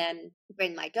and then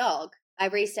bring my dog, I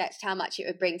researched how much it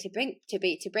would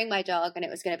bring my dog, and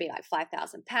it was going to be like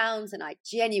 £5,000, and I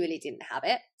genuinely didn't have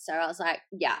it. So I was like,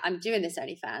 yeah, I'm doing this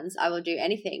OnlyFans. I will do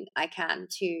anything I can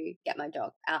to get my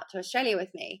dog out to Australia with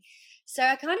me. So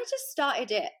I kind of just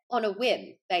started it on a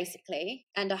whim, basically,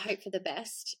 and I hope for the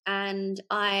best. And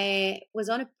I was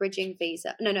on a bridging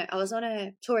visa. No, I was on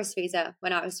a tourist visa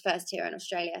when I was first here in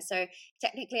Australia. So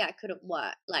technically I couldn't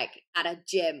work like at a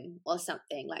gym or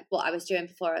something. Like what I was doing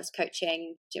before, I was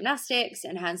coaching gymnastics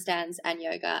and handstands and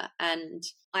yoga, and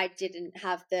I didn't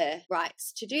have the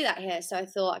rights to do that here. So I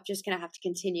thought I'm just going to have to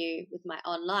continue with my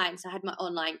online. So I had my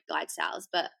online guide sales,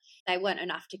 but they weren't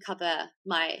enough to cover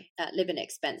my living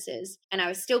expenses. And I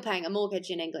was still paying a mortgage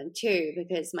in England too,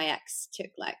 because my ex took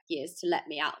like years to let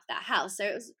me out of that house. So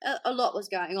it was a lot was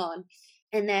going on.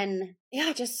 And then, yeah,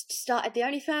 I just started the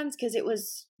OnlyFans because it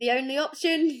was the only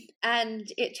option, and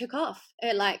it took off.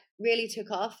 It like really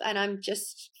took off, and I'm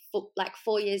just like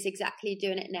 4 years exactly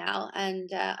doing it now. And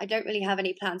I don't really have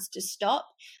any plans to stop.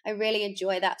 I really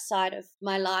enjoy that side of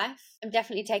my life. I'm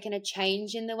definitely taking a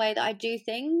change in the way that I do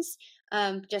things.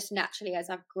 Just naturally as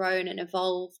I've grown and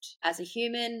evolved as a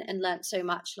human and learned so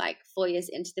much like 4 years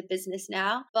into the business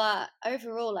now. But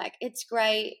overall, like it's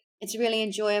great. It's really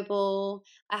enjoyable.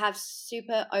 I have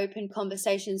super open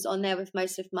conversations on there with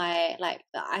most of my, like,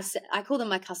 I call them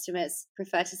my customers,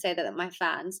 prefer to say that they're my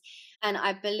fans. And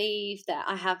I believe that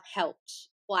I have helped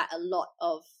quite a lot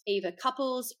of either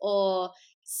couples or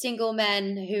single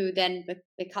men who then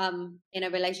become in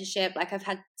a relationship. Like I've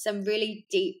had some really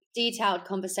deep, detailed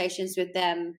conversations with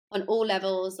them on all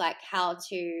levels, like how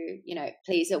to, you know,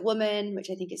 please a woman,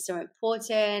 which I think is so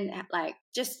important, like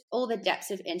just all the depths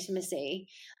of intimacy.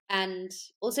 And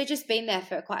also just being there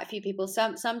for quite a few people.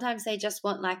 Sometimes they just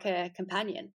want like a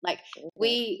companion. Like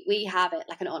we have it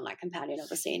like an online companion,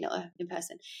 obviously, not in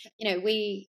person. You know,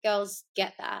 we girls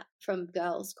get that from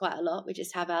girls quite a lot. We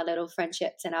just have our little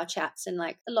friendships and our chats, and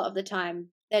like a lot of the time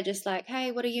they're just like,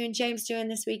 hey, what are you and James doing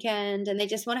this weekend? And they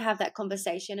just want to have that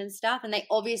conversation and stuff. And they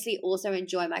obviously also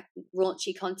enjoy my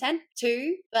raunchy content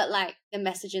too, but like the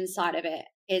messaging side of it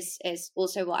is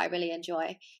also what I really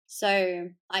enjoy. So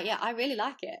I really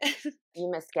like it.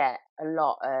 You must get a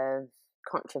lot of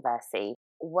controversy.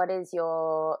 What is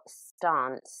your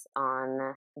stance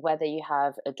on whether you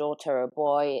have a daughter or a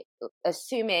boy,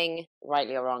 assuming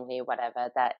rightly or wrongly, whatever,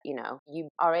 that, you know, you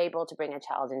are able to bring a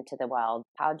child into the world?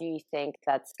 How do you think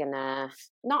that's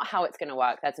not how it's gonna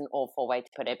work, that's an awful way to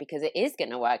put it, because it is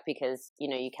gonna work, because, you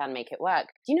know, you can make it work.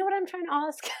 Do you know what I'm trying to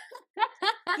ask?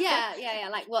 Yeah.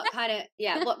 Like what kind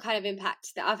of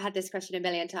impact? That I've had this question a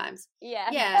million times.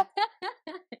 Yeah.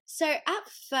 So at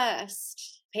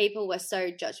first, people were so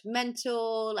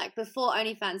judgmental. Like before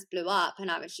OnlyFans blew up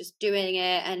and I was just doing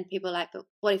it, and people were like, but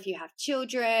what if you have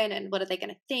children and what are they going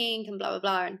to think and blah, blah,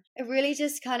 blah. And it really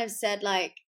just kind of said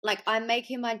like I'm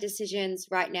making my decisions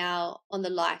right now on the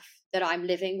life that I'm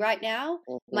living right now.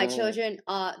 Mm-hmm. My children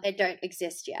they don't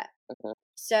exist yet. Mm-hmm.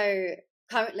 So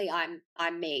currently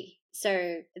I'm me.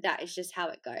 So that is just how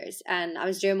it goes. And I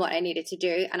was doing what I needed to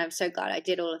do, and I'm so glad I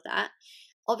did all of that.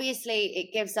 Obviously,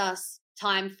 it gives us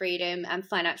time freedom and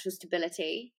financial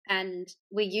stability, and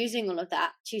we're using all of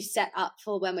that to set up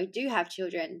for when we do have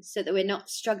children, so that we're not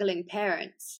struggling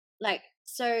parents. Like,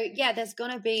 so yeah, there's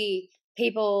gonna be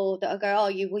people that will go, oh,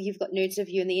 you've got nudes of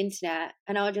you on the internet,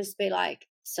 and I'll just be like,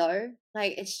 so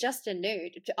like it's just a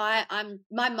nude.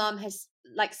 My mum has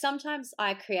like sometimes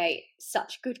I create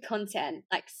such good content.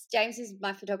 Like James is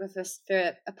my photographer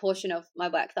for a portion of my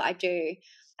work that I do.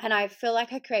 And I feel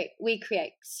like we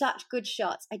create such good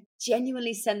shots. I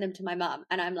genuinely send them to my mum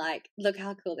and I'm like, look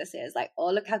how cool this is. Like,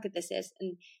 oh, look how good this is.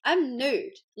 And I'm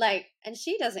nude. Like, and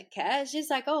she doesn't care.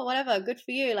 She's like, oh, whatever, good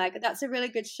for you. Like, that's a really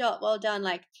good shot. Well done.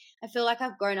 Like, I feel like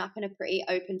I've grown up in a pretty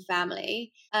open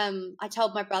family. I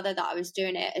told my brother that I was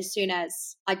doing it as soon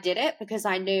as I did it because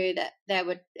I knew that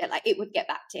it would get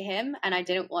back to him and I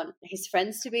didn't want his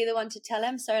friends to be the one to tell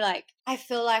him. So like, I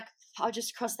feel like I'll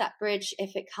just cross that bridge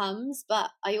if it comes. But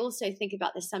I also think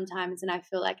about this sometimes and I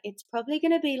feel like it's probably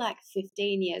going to be like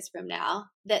 15 years from now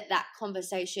that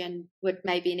conversation would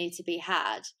maybe need to be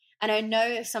had. And I know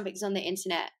if something's on the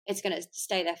internet, it's going to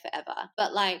stay there forever.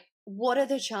 But like, what are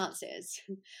the chances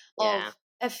of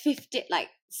a 50, like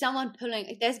someone pulling,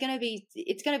 it's going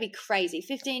to be crazy.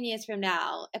 15 years from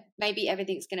now, maybe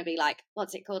everything's going to be like,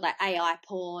 what's it called? Like AI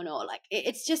porn or like,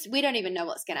 it's just, we don't even know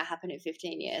what's going to happen in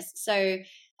 15 years. So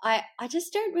I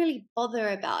just don't really bother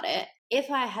about it.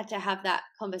 If I had to have that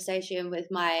conversation with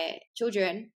my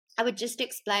children, I would just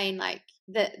explain like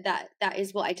that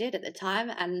is what I did at the time.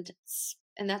 And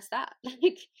that's that.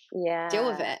 Like, deal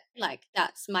with it. Like,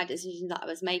 that's my decision that I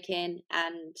was making.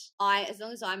 And as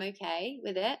long as I'm okay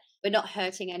with it, we're not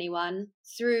hurting anyone.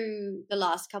 Through the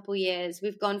last couple of years,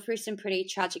 we've gone through some pretty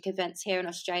tragic events here in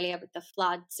Australia with the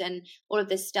floods and all of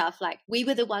this stuff. Like, we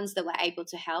were the ones that were able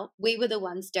to help. We were the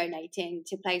ones donating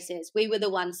to places. We were the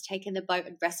ones taking the boat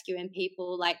and rescuing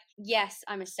people. Like, yes,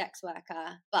 I'm a sex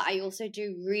worker, but I also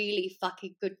do really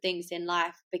fucking good things in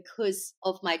life because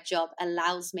of my job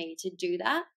allows me to do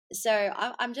that. So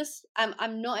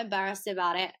I'm not embarrassed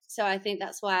about it. So I think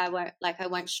that's why I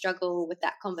won't struggle with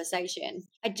that conversation.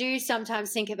 I do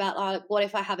sometimes think about, like, what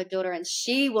if I have a daughter and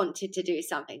she wanted to do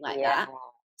something like that?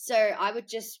 So I would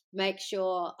just make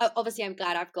sure, obviously I'm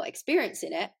glad I've got experience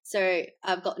in it. So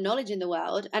I've got knowledge in the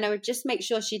world and I would just make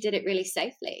sure she did it really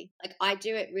safely. Like, I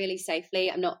do it really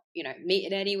safely. I'm not,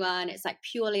 meeting anyone. It's like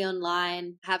purely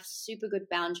online, have super good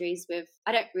boundaries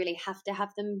I don't really have to have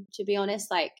them, to be honest.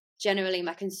 Like, generally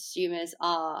my consumers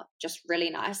are just really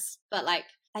nice, but like,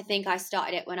 I think I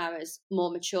started it when I was more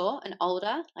mature and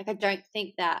older. Like, I don't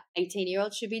think that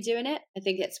 18-year-olds should be doing it. I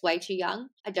think it's way too young.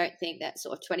 I don't think that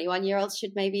sort of 21-year-olds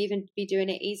should maybe even be doing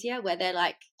it easier, where they're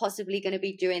like possibly going to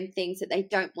be doing things that they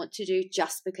don't want to do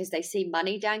just because they see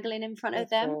money dangling in front of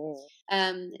them.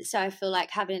 So I feel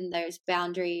like having those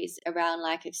boundaries around,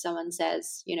 like, if someone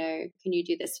says, can you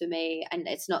do this for me? And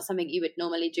it's not something you would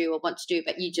normally do or want to do,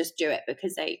 but you just do it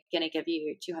because they're going to give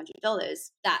you $200.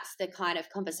 That's the kind of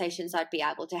conversations I'd be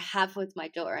able to have with my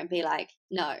daughter and be like,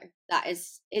 no, that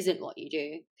isn't what you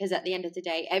do. Because at the end of the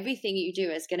day, everything you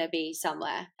do is going to be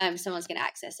somewhere. Someone's going to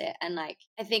access it. And like,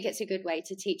 I think it's a good way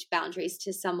to teach boundaries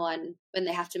to someone when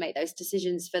they have to make those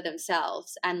decisions for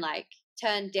themselves and like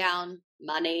turn down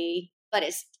money. But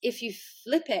it's, if you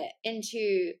flip it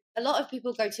into, a lot of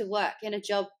people go to work in a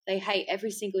job they hate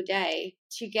every single day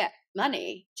to get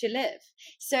money to live.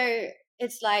 So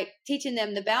it's like teaching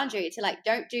them the boundary to like,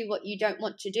 don't do what you don't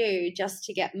want to do just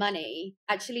to get money.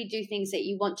 Actually do things that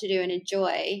you want to do and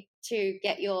enjoy to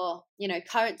get your,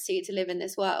 currency to live in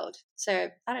this world. So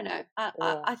I don't know.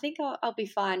 I think I'll be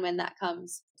fine when that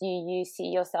comes. Do you see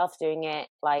yourself doing it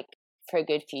like for a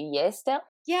good few years still?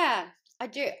 Yeah, I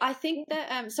do. I think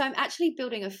that, so I'm actually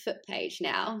building a foot page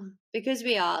now because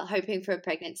we are hoping for a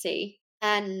pregnancy,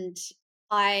 and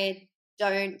I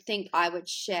don't think I would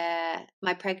share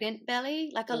my pregnant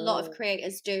belly like a lot of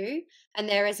creators do, and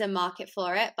there is a market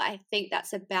for it, but I think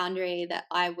that's a boundary that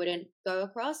I wouldn't go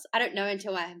across. I don't know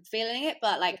until I'm feeling it,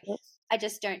 but like I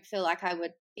just don't feel like I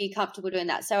would be comfortable doing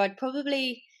that. So I'm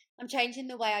changing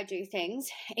the way I do things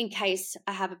in case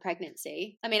I have a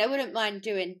pregnancy. I mean, I wouldn't mind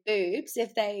doing boobs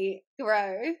if they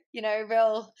grow,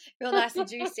 real nice and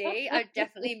juicy. I'd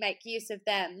definitely make use of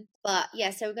them. But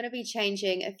yeah, so we're going to be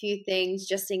changing a few things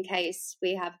just in case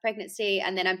we have pregnancy.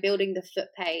 And then I'm building the foot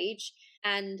page,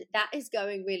 and that is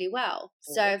going really well.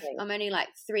 So I'm only like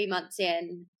 3 months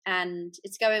in and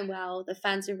it's going well. The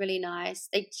fans are really nice.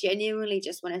 They genuinely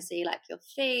just want to see like your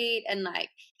feet and like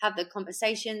have the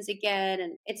conversations again.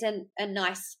 And it's a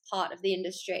nice part of the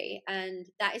industry. And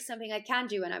that is something I can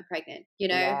do when I'm pregnant,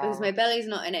 because my belly's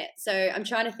not in it. So I'm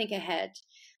trying to think ahead.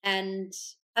 And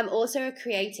I'm also a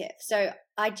creative. So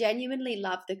I genuinely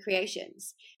love the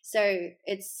creations. So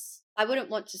I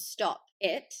wouldn't want to stop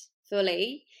it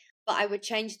fully, but I would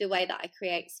change the way that I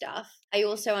create stuff. I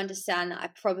also understand that I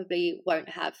probably won't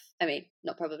have,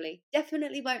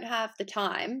 definitely won't have the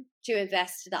time to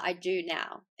invest that I do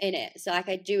now in it. So like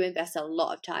I do invest a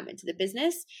lot of time into the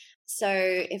business. So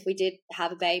if we did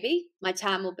have a baby, my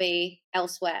time will be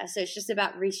elsewhere. So it's just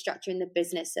about restructuring the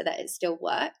business so that it still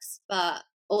works. But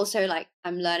also, like,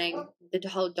 I'm learning the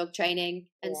whole dog training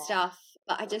and stuff.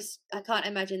 But I can't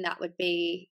imagine that would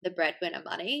be the breadwinner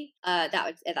money.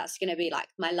 That's going to be like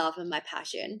my love and my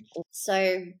passion.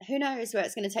 So who knows where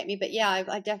it's going to take me? But yeah,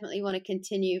 I definitely want to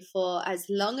continue for as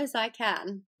long as I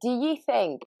can. Do you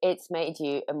think it's made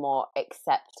you a more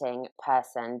accepting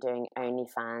person doing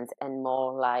OnlyFans and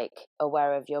more like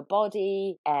aware of your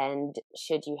body? And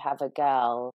should you have a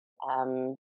girl,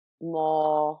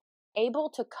 more able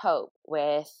to cope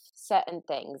with certain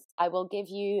things? I will give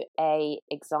you a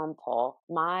example.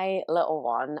 My little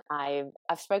one,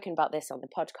 I've spoken about this on the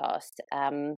podcast.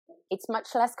 It's much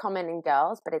less common in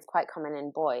girls, but it's quite common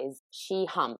in boys. She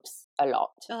humps a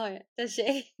lot. Oh, does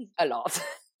she? A lot.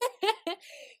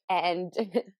 And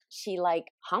she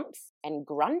like humps and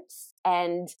grunts.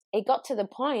 And it got to the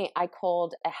point I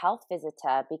called a health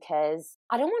visitor because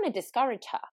I don't want to discourage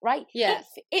her, right? Yeah.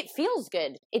 It feels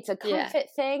good. It's a comfort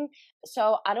thing.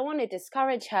 So I don't want to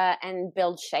discourage her and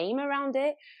build shame around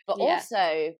it. But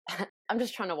also, I'm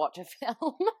just trying to watch a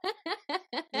film.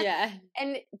 Yeah.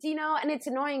 And and it's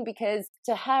annoying because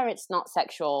to her it's not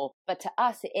sexual, but to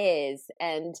us it is.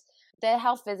 And the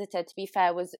health visitor, to be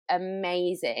fair, was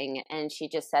amazing. And she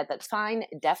just said, that's fine.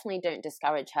 Definitely don't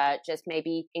discourage her. Just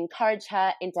maybe encourage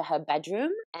her into her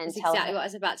bedroom and that's tell exactly her. what I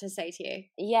was about to say to you.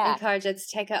 Yeah. Encourage her to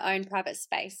take her own private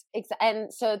space.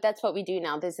 And so that's what we do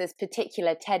now. There's this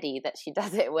particular teddy that she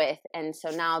does it with. And so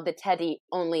now the teddy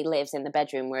only lives in the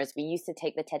bedroom, whereas we used to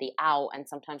take the teddy out and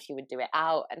sometimes she would do it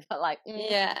out and felt like,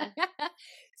 yeah.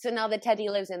 So now the teddy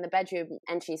lives in the bedroom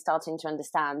and she's starting to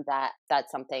understand that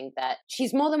that's something that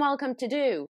she's more than welcome to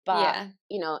do, but,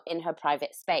 in her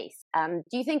private space. Do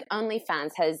you think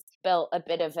OnlyFans has built a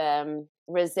bit of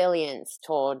resilience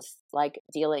towards like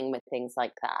dealing with things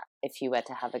like that if you were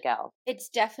to have a girl? It's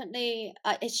definitely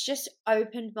it's just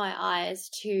opened my eyes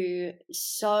to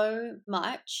so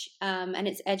much, and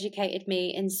it's educated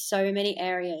me in so many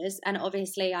areas. And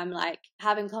obviously I'm like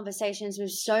having conversations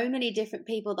with so many different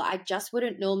people that I just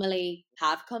wouldn't normally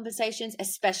have conversations,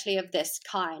 especially of this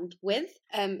kind, with.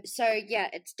 So yeah,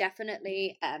 it's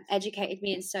definitely educated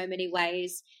me in so many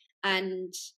ways.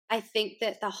 And I think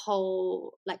that the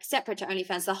whole, like separate to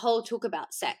OnlyFans, the whole talk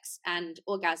about sex and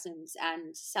orgasms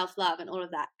and self-love and all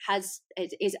of that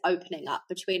is opening up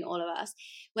between all of us.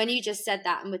 When you just said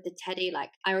that, and with the teddy, like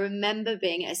I remember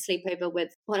being at a sleepover with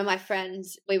one of my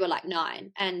friends. We were like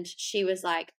 9 and she was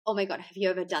like, oh my God, have you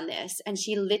ever done this? And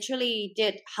she literally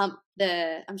did hump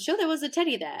I'm sure there was a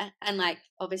teddy there, and like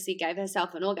obviously gave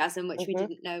herself an orgasm, which we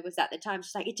didn't know was at the time.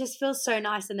 She's like, it just feels so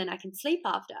nice and then I can sleep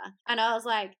after. And I was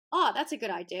like, oh, that's a good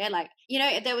idea. Like,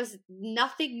 there was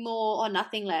nothing more or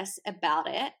nothing less about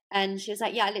it. And she was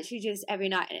like, yeah, I literally do this every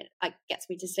night and it like gets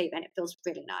me to sleep and it feels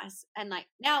really nice. And like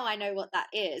now I know what that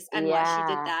is and why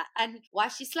she did that and why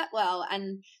she slept well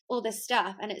and all this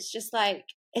stuff. And it's just like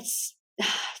it's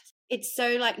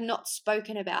so like not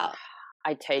spoken about.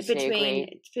 I totally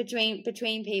agree.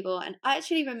 Between people. And I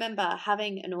actually remember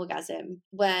having an orgasm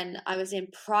when I was in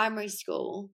primary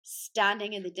school,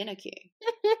 standing in the dinner queue.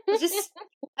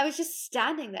 I was just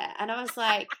standing there and I was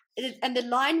like, and the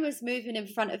line was moving in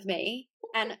front of me.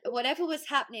 And whatever was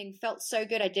happening felt so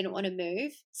good I didn't want to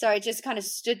move. So I just kind of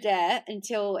stood there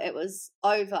until it was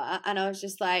over. And I was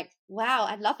just like, wow,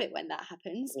 I love it when that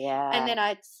happens. Yeah. And then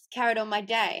I carried on my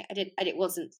day. It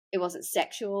wasn't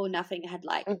sexual. Nothing had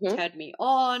like turned me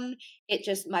on. It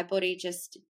just, my body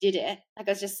just did it. Like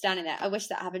I was just standing there. I wish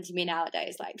that happened to me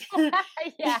nowadays. Like,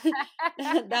 yeah.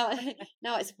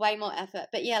 now it's way more effort.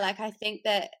 But yeah, like I think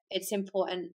that it's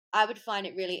important. I would find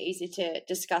it really easy to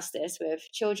discuss this with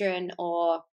children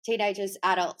or teenagers,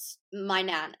 adults, my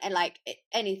nan, and like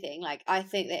anything. Like I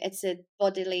think that it's a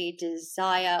bodily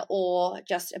desire or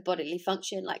just a bodily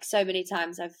function. Like so many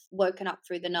times I've woken up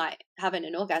through the night having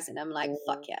an orgasm. I'm like,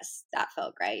 fuck yes, that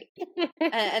felt great.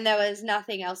 and there was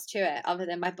nothing else to it other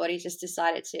than my body just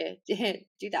decided to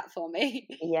do that for me.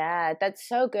 Yeah, that's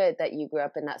so good that you grew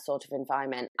up in that sort of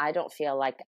environment. I don't feel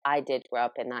like I did grow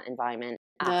up in that environment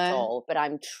at all, but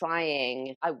I'm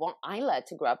trying. I want Isla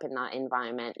to grow up in that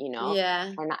environment,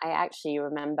 Yeah. And I actually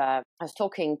remember I was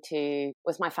talking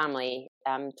with my family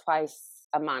twice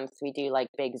a month. We do like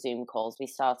big Zoom calls. We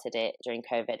started it during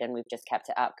COVID and we've just kept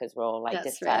it up because we're all like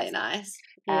that's distressed. Really nice.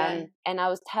 Yeah. And I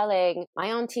was telling my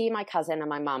auntie, my cousin and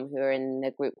my mum who are in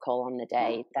the group call on the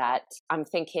day that I'm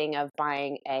thinking of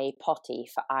buying a potty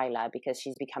for Isla because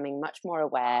she's becoming much more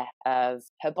aware of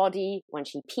her body when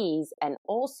she pees, and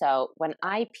also when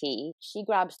I pee, she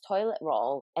grabs toilet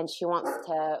roll and she wants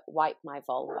to wipe my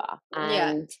vulva.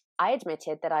 And I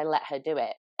admitted that I let her do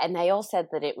it. and they all said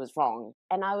that it was wrong.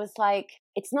 And I was like,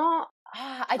 it's not.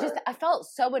 I felt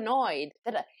so annoyed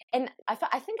I think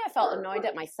I felt annoyed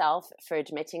at myself for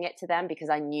admitting it to them because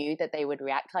I knew that they would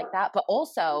react like that. But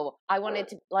also I wanted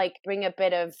to like bring a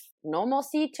bit of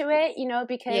normalcy to it, you know,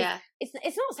 because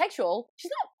it's not sexual.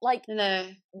 She's not like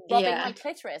rubbing my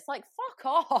clitoris. Like, fuck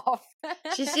off.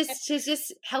 she's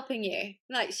just helping you.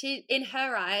 Like, she, in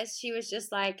her eyes, she was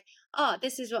just like, oh,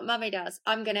 this is what mummy does.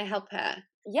 I'm gonna help her.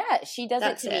 Yeah, she does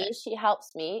it to me. She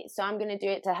helps me, so I'm going to do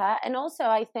it to her. And also,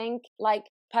 I think, like,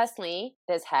 personally,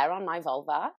 there's hair on my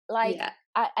vulva. Like,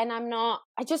 I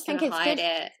just think it's good.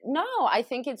 No, I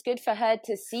think it's good for her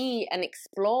to see and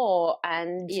explore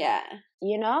and,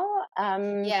 you know?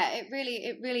 It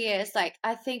really is. Like,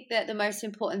 I think that the most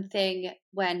important thing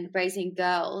when raising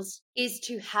girls is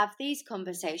to have these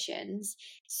conversations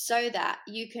so that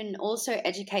you can also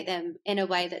educate them in a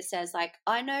way that says, like,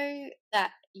 I know that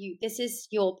you do this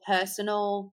in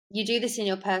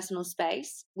your personal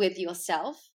space with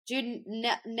yourself.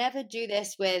 Never do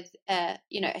this with,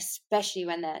 especially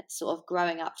when they're sort of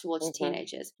growing up towards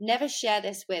teenagers. Never share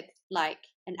this with like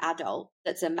an adult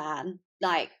that's a man.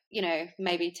 Like, you know,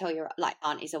 maybe tell your like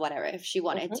aunties or whatever if she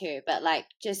wanted to, but like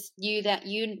just that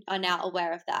you are now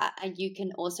aware of that, and you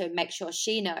can also make sure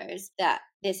she knows that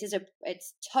this is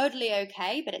it's totally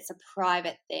okay, but it's a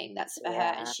private thing that's for her,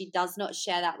 and she does not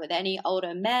share that with any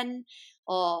older men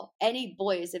or any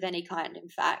boys of any kind. In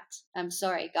fact, I'm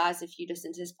sorry guys if you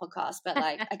listen to this podcast, but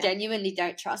like I genuinely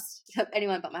don't trust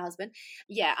anyone but my husband.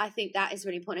 Yeah, I think that is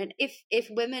really important. If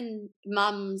women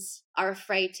mums are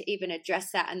afraid to even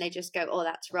address that and they just go, oh,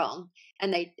 that's wrong,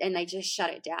 and they just shut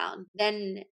it down,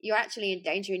 then you're actually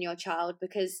endangering your child,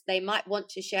 because they might want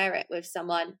to share it with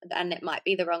someone and it might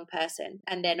be the wrong person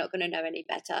and they're not going to know any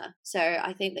better. So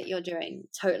I think that you're doing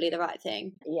totally the right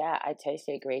thing. Yeah, I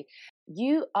totally agree.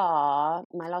 You are,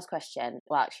 my last question,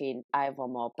 well, actually, I have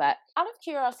one more, but out of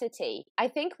curiosity, I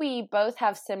think we both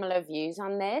have similar views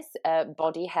on this,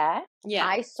 body hair. Yeah.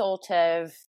 I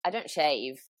don't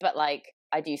shave, but like,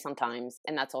 I do sometimes,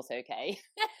 and that's also okay.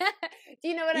 Do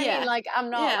you know what I mean? Like, I'm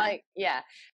not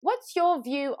What's your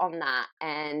view on that?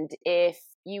 And if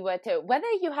you were to, whether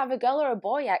you have a girl or a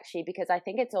boy, actually, because I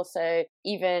think it's also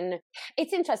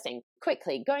it's interesting.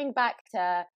 Quickly, going back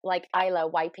to like Isla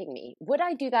wiping me, would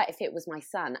I do that if it was my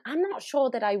son? I'm not sure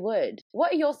that I would.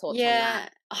 What are your thoughts on that?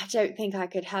 I don't think I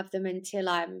could have them until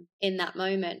I'm in that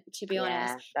moment, to be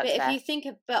honest. But fair. if you think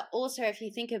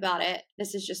about it,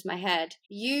 this is just my head.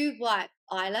 You wipe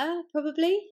Isla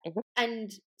probably,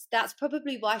 and that's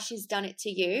probably why she's done it to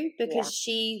you, because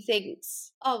she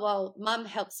thinks, oh, well, mum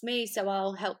helps me, so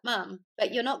I'll help mum.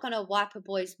 But you're not going to wipe a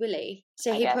boy's willy.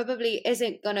 So he probably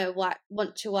isn't going to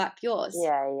want to wipe yours.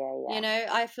 Yeah. You know,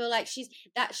 I feel like she's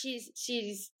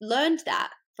learned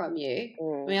that from you.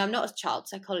 I mean, I'm not a child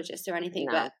psychologist or anything,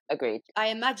 but agreed. I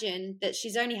imagine that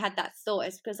she's only had that thought.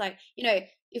 It's because, like, you know,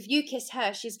 if you kiss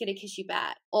her, she's going to kiss you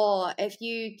back. Or if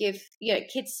you give, you know,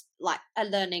 kids like are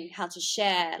learning how to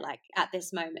share, like at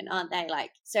this moment, aren't they?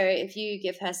 Like, so if you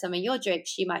give her some of your drink,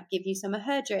 she might give you some of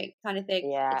her drink, kind of thing.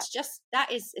 Yeah. It's just,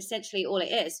 that is essentially all it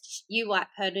is. You wipe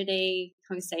her nunny.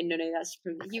 I'm going to say nunny, that's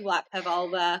true. You wipe her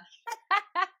vulva.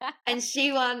 And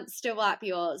she wants to wipe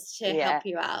yours to help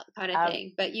you out, kind of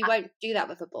thing. But you won't do that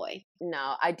with a boy.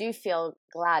 No, I do feel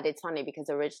glad. It's funny because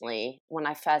originally when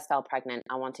I first fell pregnant,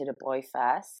 I wanted a boy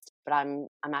first. But I'm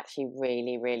actually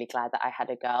really, really glad that I had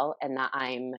a girl, and that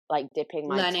I'm like dipping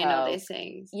my learning toe. All these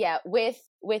things. Yeah, with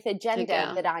a gender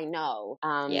that I know.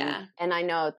 And I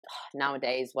know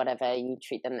nowadays, whatever, you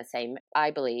treat them the same. I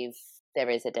believe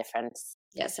there is a difference.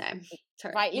 Yeah, same.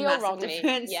 Right, you're wrong.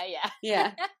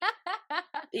 Yeah.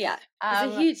 Yeah,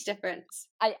 it's a huge difference.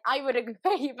 I would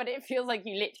agree, but it feels like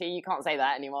you can't say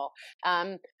that anymore.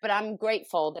 But I'm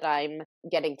grateful that I'm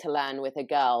getting to learn with a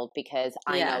girl, because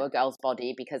I know a girl's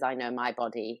body, because I know my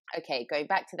body. Okay, going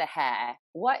back to the hair,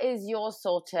 what is your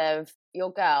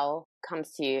your girl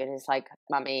comes to you and is like,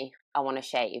 Mummy, I want to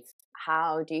shave.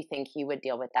 How do you think you would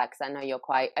deal with that? Because I know you're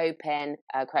quite open.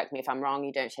 Correct me if I'm wrong.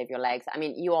 You don't shave your legs. I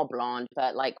mean, you are blonde,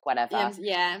 but like whatever.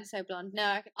 Yeah, I'm so blonde.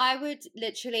 No, I would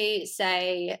literally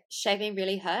say shaving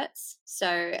really hurts.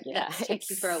 So let's take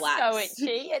you for a wax.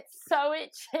 It's so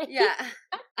itchy. Yeah.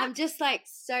 I'm just like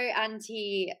so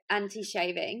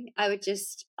anti-shaving. I would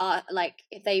just like,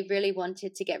 if they really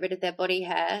wanted to get rid of their body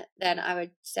hair, then I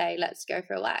would say let's go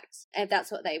for a wax, if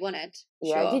that's what they wanted.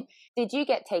 Yeah. Sure. Did you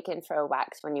get taken for a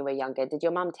wax when you were younger? Did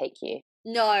your mum take you?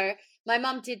 No, my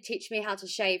mum did teach me how to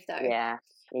shave though. Yeah.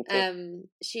 Me too.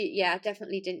 She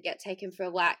definitely didn't get taken for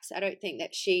a wax. I don't think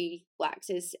that she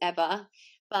waxes ever.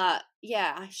 But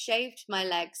yeah, I shaved my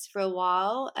legs for a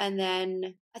while. And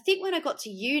then I think when I got to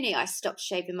uni, I stopped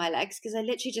shaving my legs because I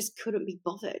literally just couldn't be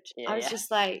bothered. I was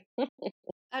just like,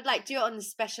 I'd like do it on a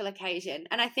special occasion.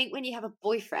 And I think when you have a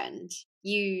boyfriend,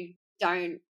 you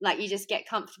don't like, you just get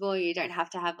comfortable. You don't have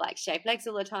to have like shaved legs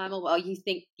all the time, or well, you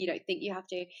don't think you have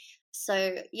to.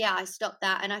 So yeah, I stopped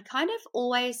that, and I kind of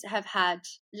always have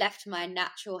left my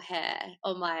natural hair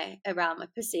on around my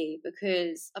pussy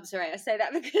because I'm sorry, I say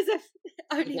that because of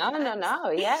only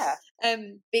No, yeah.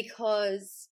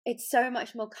 Because it's so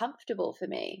much more comfortable for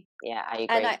me. Yeah, I agree.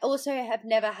 And I also have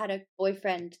never had a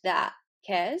boyfriend that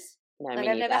cares. No, like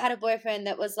I've never had a boyfriend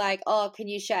that was like, "Oh, can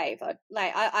you shave?"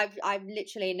 I've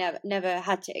literally never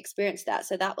had to experience that,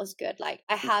 so that was good. Like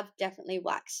I have definitely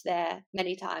waxed there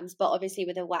many times, but obviously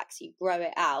with a wax you grow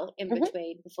it out in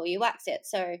between before you wax it.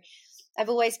 So I've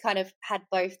always kind of had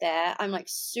both there. I'm like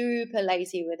super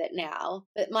lazy with it now,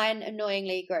 but mine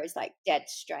annoyingly grows like dead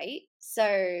straight. So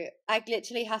I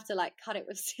literally have to like cut it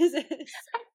with scissors.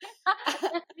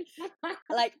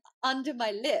 Like under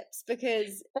my lips,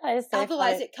 because so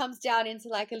otherwise funny. it comes down into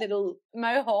like a little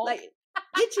mohawk. Like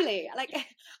literally, like I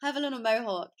have a little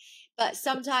mohawk. But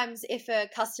sometimes if a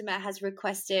customer has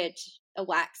requested a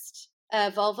waxed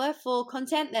vulva for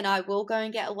content, then I will go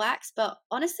and get a wax. But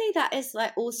honestly, that is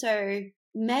like also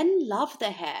men love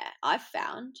the hair. I've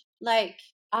found like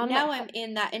now I'm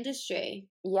in that industry.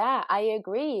 Yeah, I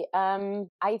agree.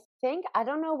 I think, I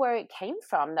don't know where it came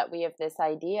from that we have this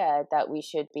idea that we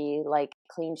should be like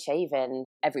clean shaven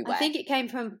everywhere. I think it came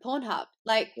from Pornhub,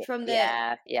 like from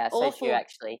the so true,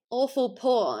 actually. awful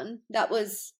porn that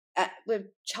was with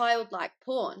childlike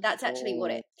porn. That's actually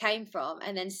what it came from.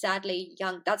 And then sadly,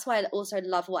 that's why I also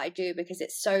love what I do, because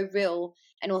it's so real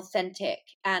and authentic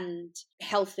and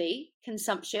healthy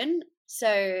consumption.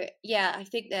 So yeah, I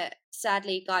think that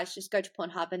sadly guys just go to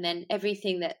Pornhub and then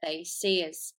everything that they see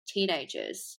as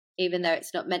teenagers, even though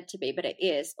it's not meant to be, but it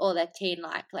is, or they're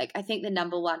teen-like. Like I think the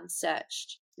number one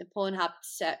searched, the Pornhub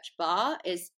search bar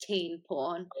is teen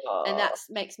porn. And that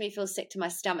makes me feel sick to my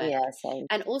stomach. Yeah, same.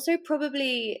 And also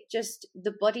probably just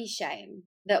the body shame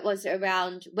that was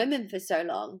around women for so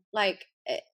long. Like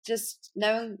just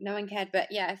no one cared. But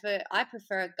yeah, I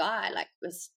prefer a guy like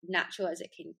as natural as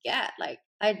it can get. Like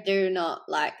I do not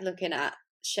like looking at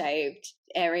shaved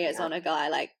areas on a guy.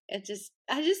 Like I just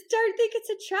don't think it's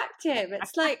attractive.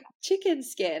 It's like chicken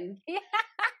skin.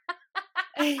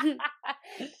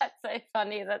 That's so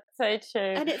funny. That's so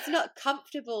true. And it's not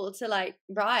comfortable to like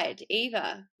ride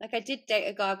either. Like I did date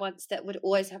a guy once that would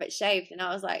always have it shaved, and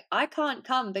I was like, I can't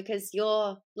come because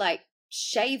your like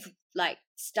shave like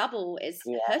stubble is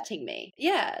hurting me.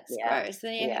 Yeah, it's gross.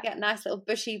 Then you get a nice little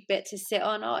bushy bit to sit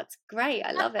on. Oh, it's great.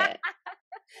 I love it.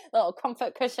 Little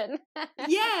comfort cushion.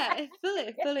 Yeah, it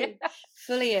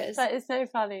fully is. That is so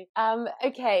funny.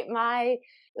 Okay, my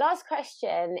last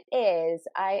question is,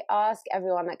 I ask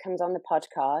everyone that comes on the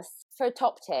podcast for a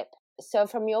top tip. So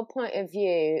from your point of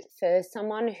view, for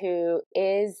someone who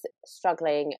is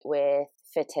struggling with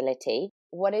fertility,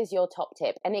 what is your top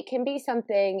tip? And it can be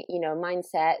something,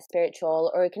 mindset,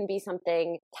 spiritual, or it can be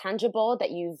something tangible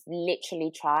that you've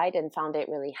literally tried and found it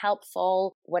really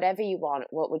helpful. Whatever you want,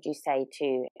 what would you say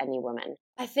to any woman?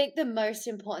 I think the most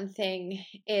important thing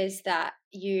is that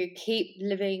you keep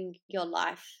living your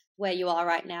life where you are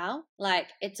right now. Like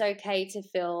it's okay to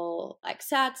feel like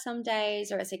sad some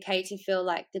days, or it's okay to feel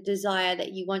like the desire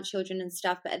that you want children and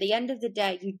stuff. But at the end of the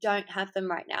day, you don't have them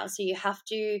right now. So you have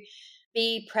to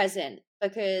be present,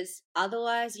 because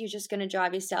otherwise you're just going to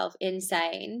drive yourself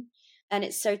insane, and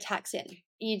it's so taxing.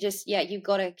 You've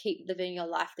got to keep living your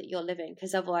life that you're living,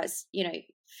 because otherwise,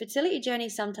 fertility journey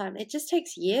sometimes it just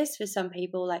takes years for some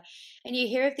people. Like, and you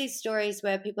hear of these stories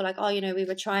where people are like, oh, we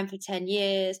were trying for 10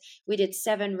 years, we did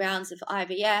 7 rounds of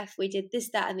IVF, we did this,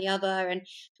 that, and the other, and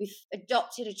we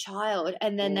adopted a child,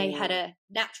 and then they had a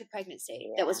natural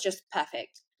pregnancy that was just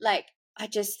perfect. Like, I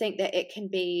just think that it can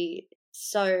be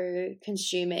so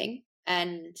consuming,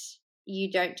 and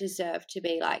you don't deserve to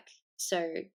be like so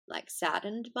like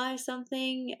saddened by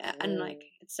something. And like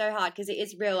it's so hard because it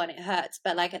is real and it hurts,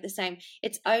 but like at the same,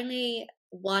 it's only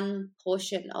one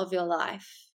portion of your life,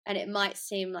 and it might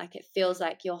seem like it feels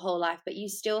like your whole life, but you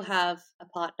still have a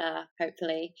partner,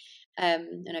 hopefully. I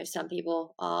know some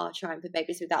people are trying for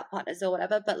babies without partners or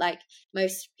whatever, but like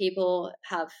most people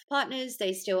have partners,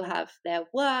 they still have their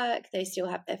work, they still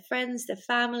have their friends, their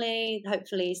family,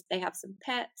 hopefully they have some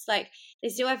pets. Like they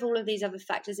still have all of these other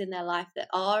factors in their life that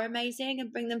are amazing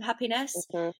and bring them happiness.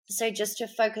 So just to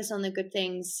focus on the good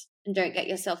things and don't get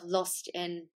yourself lost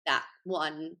in that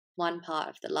one part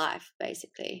of the life,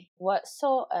 basically. What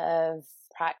sort of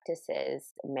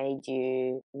practices made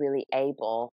you really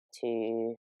able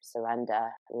to surrender,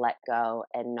 let go,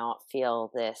 and not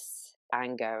feel this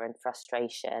anger and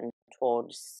frustration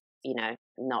towards,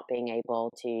 not being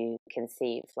able to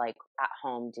conceive? Like at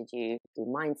home, did you do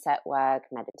mindset work,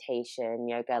 meditation,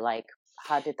 yoga? Like,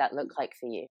 how did that look like for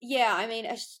you? Yeah, I mean,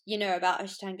 you know about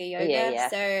Ashtanga yoga. Yeah.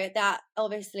 So that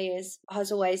obviously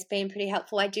has always been pretty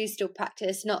helpful. I do still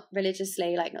practice, not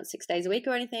religiously, like not 6 days a week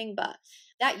or anything, but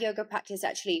that yoga practice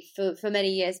actually for many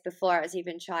years before I was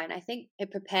even trying, I think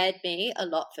it prepared me a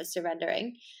lot for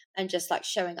surrendering and just like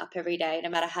showing up every day, no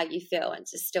matter how you feel, and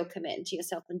to still commit to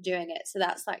yourself and doing it. So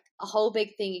that's like a whole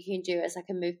big thing you can do as like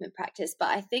a movement practice. But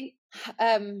I think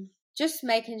just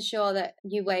making sure that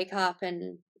you wake up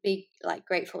and be like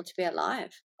grateful to be alive.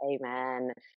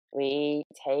 Amen. We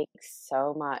take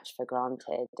so much for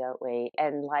granted, don't we?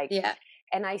 And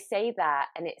and I say that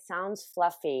and it sounds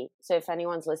fluffy. So if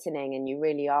anyone's listening and you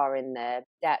really are in the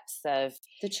depths of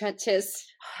the trenches,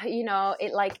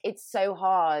 it's so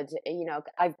hard.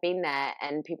 I've been there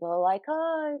and people are like,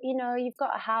 oh, you've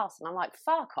got a house. And I'm like,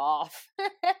 fuck off.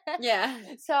 Yeah.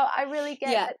 So I really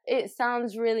get that it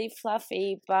sounds really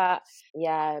fluffy, but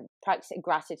practicing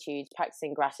gratitude.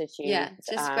 Yeah,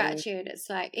 just gratitude. It's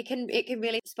like it can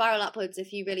really spiral upwards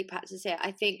if you really practice it.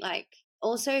 I think like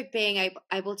also being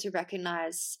able to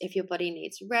recognize if your body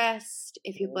needs rest,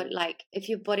 if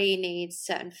your body needs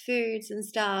certain foods and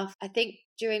stuff. I think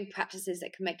doing practices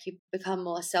that can make you become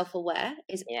more self-aware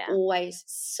is always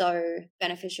so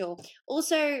beneficial.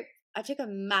 Also, I took a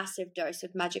massive dose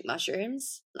of magic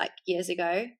mushrooms like years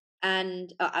ago.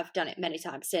 And I've done it many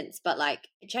times since, but like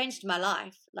it changed my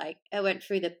life. Like I went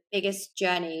through the biggest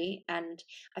journey and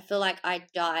I feel like I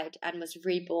died and was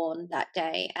reborn that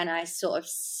day. And I sort of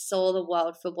saw the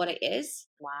world for what it is.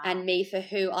 Wow. And me for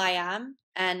who I am.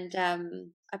 And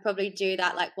I probably do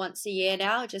that like once a year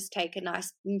now, just take a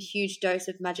nice huge dose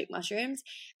of magic mushrooms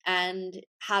and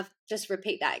just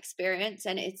repeat that experience.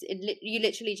 And you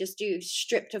literally just do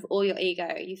stripped of all your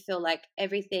ego. You feel like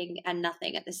everything and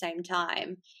nothing at the same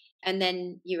time. And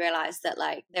then you realize that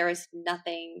like there is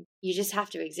nothing, you just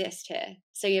have to exist here.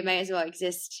 So you may as well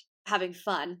exist having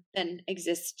fun than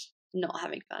exist not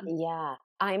having fun. Yeah.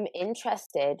 I'm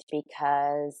interested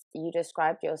because you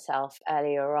described yourself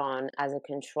earlier on as a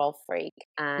control freak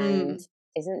and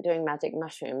isn't doing magic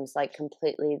mushrooms like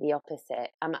completely the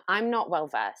opposite? I'm not well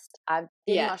versed. I've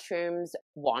did mushrooms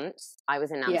once. I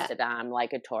was in Amsterdam,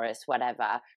 like a tourist,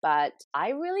 whatever. But I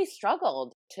really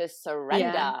struggled to surrender.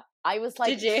 Yeah. I was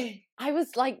like, did you? I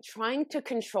was like trying to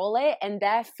control it, and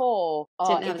therefore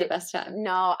didn't have the best time.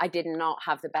 No, I did not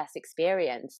have the best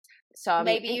experience. So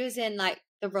maybe you was in like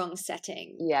the wrong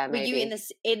setting. Yeah, maybe. Were you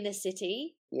in the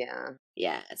city?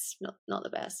 Yeah, it's not the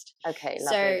best. Okay,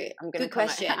 lovely. So good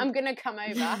question. I'm gonna come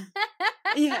over.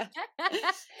 Yeah.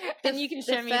 Then you can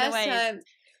show me the way.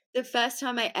 The first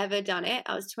time I ever done it,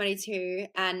 I was 22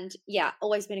 and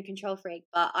always been a control freak,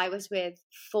 but I was with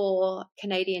 4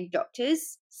 Canadian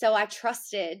doctors. So I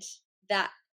trusted that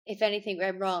if anything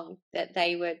went wrong, that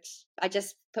I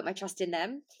just put my trust in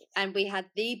them. And we had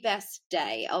the best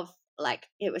day of like,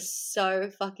 it was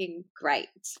so fucking great.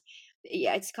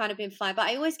 Yeah, it's kind of been fine. But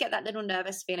I always get that little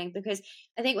nervous feeling because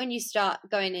I think when you start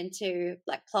going into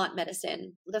like plant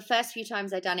medicine, the first few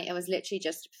times I done it, it was literally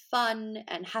just fun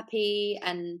and happy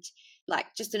and like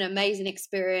just an amazing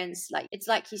experience. Like it's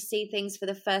like you see things for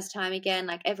the first time again.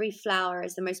 Like every flower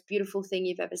is the most beautiful thing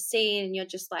you've ever seen. And you're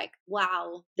just like,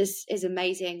 wow, this is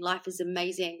amazing. Life is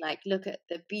amazing. Like look at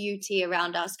the beauty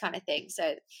around us kind of thing.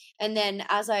 So, and then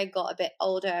as I got a bit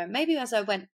older, maybe as I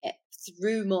went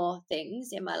through more things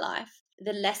in my life,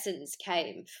 the lessons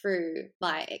came through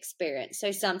my experience.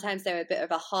 So sometimes they were a bit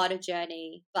of a harder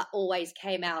journey, but always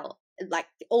came out like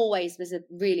always was a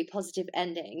really positive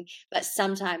ending. But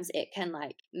sometimes it can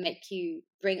like make you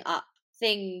bring up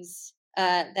things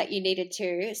that you needed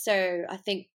to. So I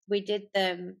think we did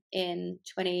them in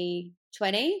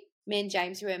 2020. Me and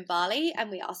James were in Bali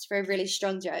and we asked for a really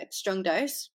strong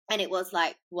dose. And it was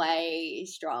like way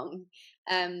strong.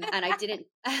 And I didn't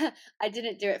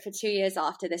do it for 2 years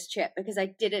after this trip because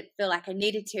I didn't feel like I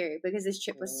needed to, because this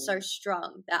trip was so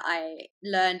strong that I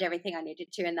learned everything I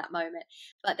needed to in that moment.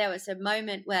 But there was a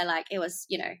moment where like it was,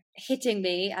 hitting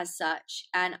me as such.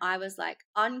 And I was like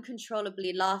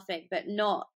uncontrollably laughing, but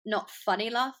not funny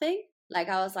laughing. Like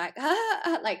I was like,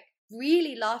 like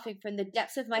really laughing from the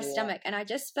depths of my stomach. And I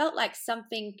just felt like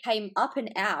something came up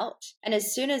and out. And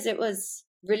as soon as it was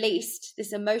released,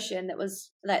 this emotion that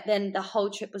was like, then the whole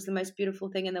trip was the most beautiful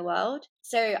thing in the world.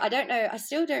 So I don't know, I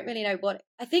still don't really know what,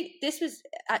 I think this was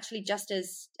actually just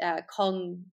as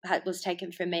Kong was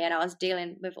taken from me and I was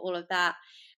dealing with all of that.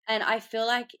 And I feel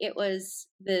like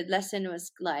the lesson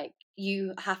was like,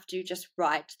 you have to just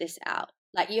ride this out.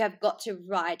 Like you have got to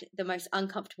ride the most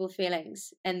uncomfortable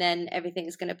feelings, and then everything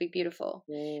is going to be beautiful.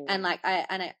 And like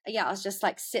I was just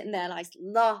like sitting there like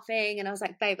laughing, and I was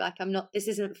like, babe, like this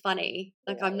isn't funny.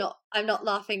 Like I'm not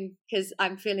laughing because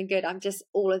I'm feeling good. I'm just,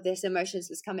 all of this emotions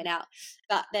was coming out.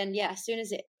 But then as soon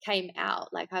as it came out,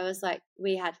 like I was like,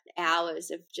 we had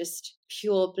hours of just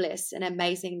pure bliss and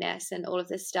amazingness and all of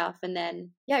this stuff. And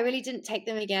then I really didn't take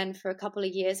them again for a couple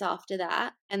of years after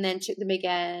that, and then took them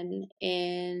again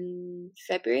in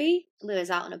February. We was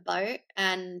out on a boat,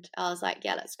 and I was like,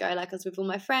 let's go. Like I was with all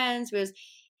my friends. We was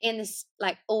in this,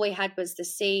 like all we had was the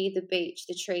sea, the beach,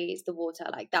 the trees, the water.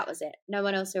 Like that was it. No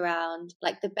one else around.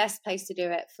 Like the best place to do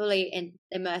it, fully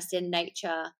immersed in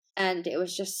nature. And it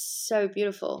was just so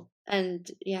beautiful. And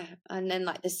and then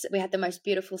like this, we had the most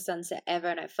beautiful sunset ever,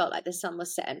 and it felt like the sun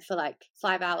was setting for like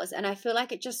 5 hours. And I feel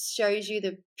like it just shows you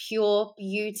the pure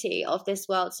beauty of this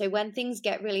world. So when things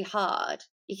get really hard,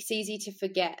 it's easy to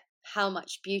forget how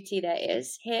much beauty there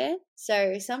is here.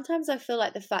 So sometimes I feel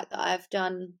like the fact that I've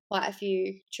done quite a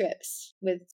few trips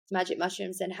with magic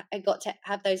mushrooms and I got to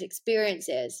have those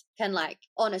experiences can, like,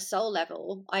 on a soul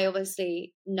level, I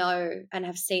obviously know and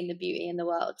have seen the beauty in the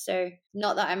world. So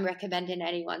not that I'm recommending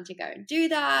anyone to go and do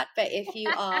that, but if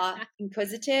you are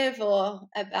inquisitive or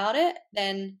about it,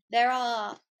 then there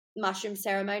are mushroom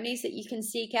ceremonies that you can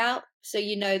seek out, so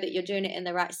you know that you're doing it in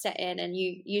the right setting. And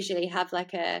you usually have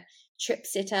like a trip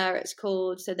sitter, it's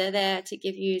called, so they're there to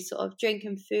give you sort of drink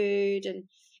and food. And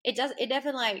it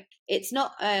never, like, it's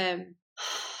not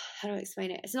how do I explain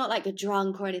it? It's not like a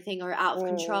drunk or anything or out of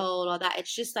control or that.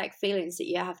 It's just like feelings that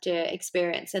you have to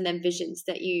experience, and then visions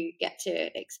that you get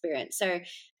to experience. So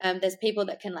there's people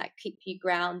that can like keep you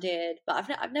grounded, but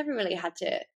I've never really had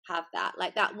to have that.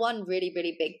 Like that one really,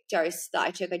 really big dose that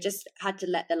I took, I just had to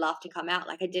let the laughter come out.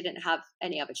 Like I didn't have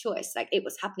any other choice. Like it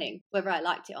was happening whether I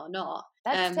liked it or not.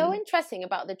 That's so interesting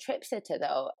about the trip sitter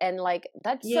though. And like,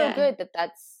 that's so good that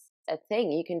that's a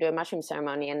thing. You can do a mushroom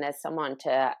ceremony and there's someone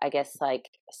to, I guess, like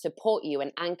support you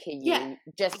and anchor you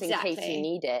just in case you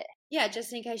need it. Yeah,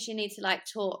 just in case you need to like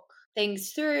talk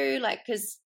things through, like,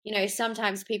 because you know,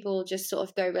 sometimes people just sort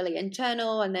of go really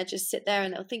internal and they'll just sit there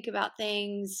and they'll think about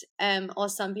things. Or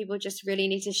some people just really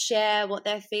need to share what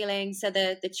they're feeling. So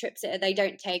the trip sitter, they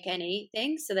don't take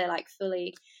anything. So they're like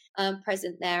fully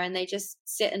present there, and they just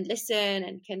sit and listen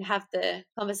and can have the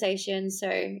conversation.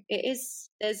 So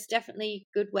there's definitely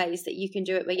good ways that you can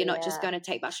do it where you're not just going to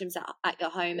take mushrooms out at your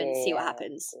home and see what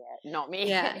happens. Not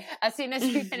me. As soon as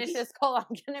we finish this call,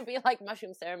 I'm going to be like,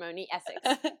 mushroom ceremony, Essex.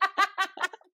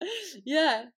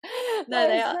 No,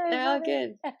 they are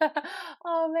good.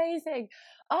 Oh, amazing.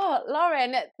 Oh,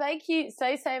 Lauren, thank you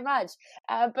so much.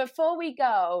 Before we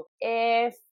go,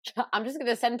 I'm just going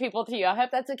to send people to you. I hope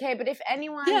that's okay. But if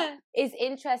anyone is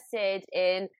interested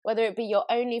in whether it be your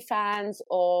OnlyFans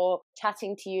or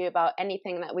chatting to you about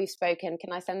anything that we've spoken,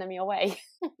 can I send them your way?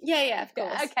 Yeah, of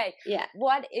course. Okay. Yeah.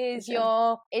 What is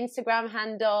your Instagram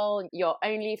handle, your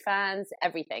OnlyFans,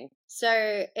 everything?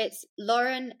 So it's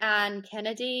Lauren Ann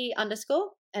Kennedy _.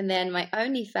 And then my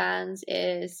OnlyFans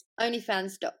is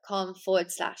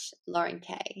onlyfans.com/Lauren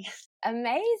K.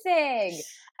 Amazing.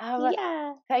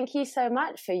 Thank you so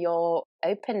much for your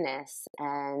openness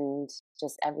and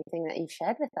just everything that you've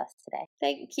shared with us today.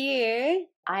 Thank you.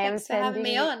 Thanks for having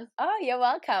me on. Oh, you're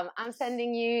welcome. I'm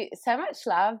sending you so much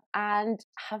love, and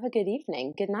have a good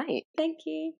evening. Good night. Thank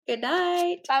you. Good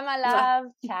night. Bye, my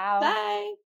love. Ciao.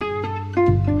 Bye.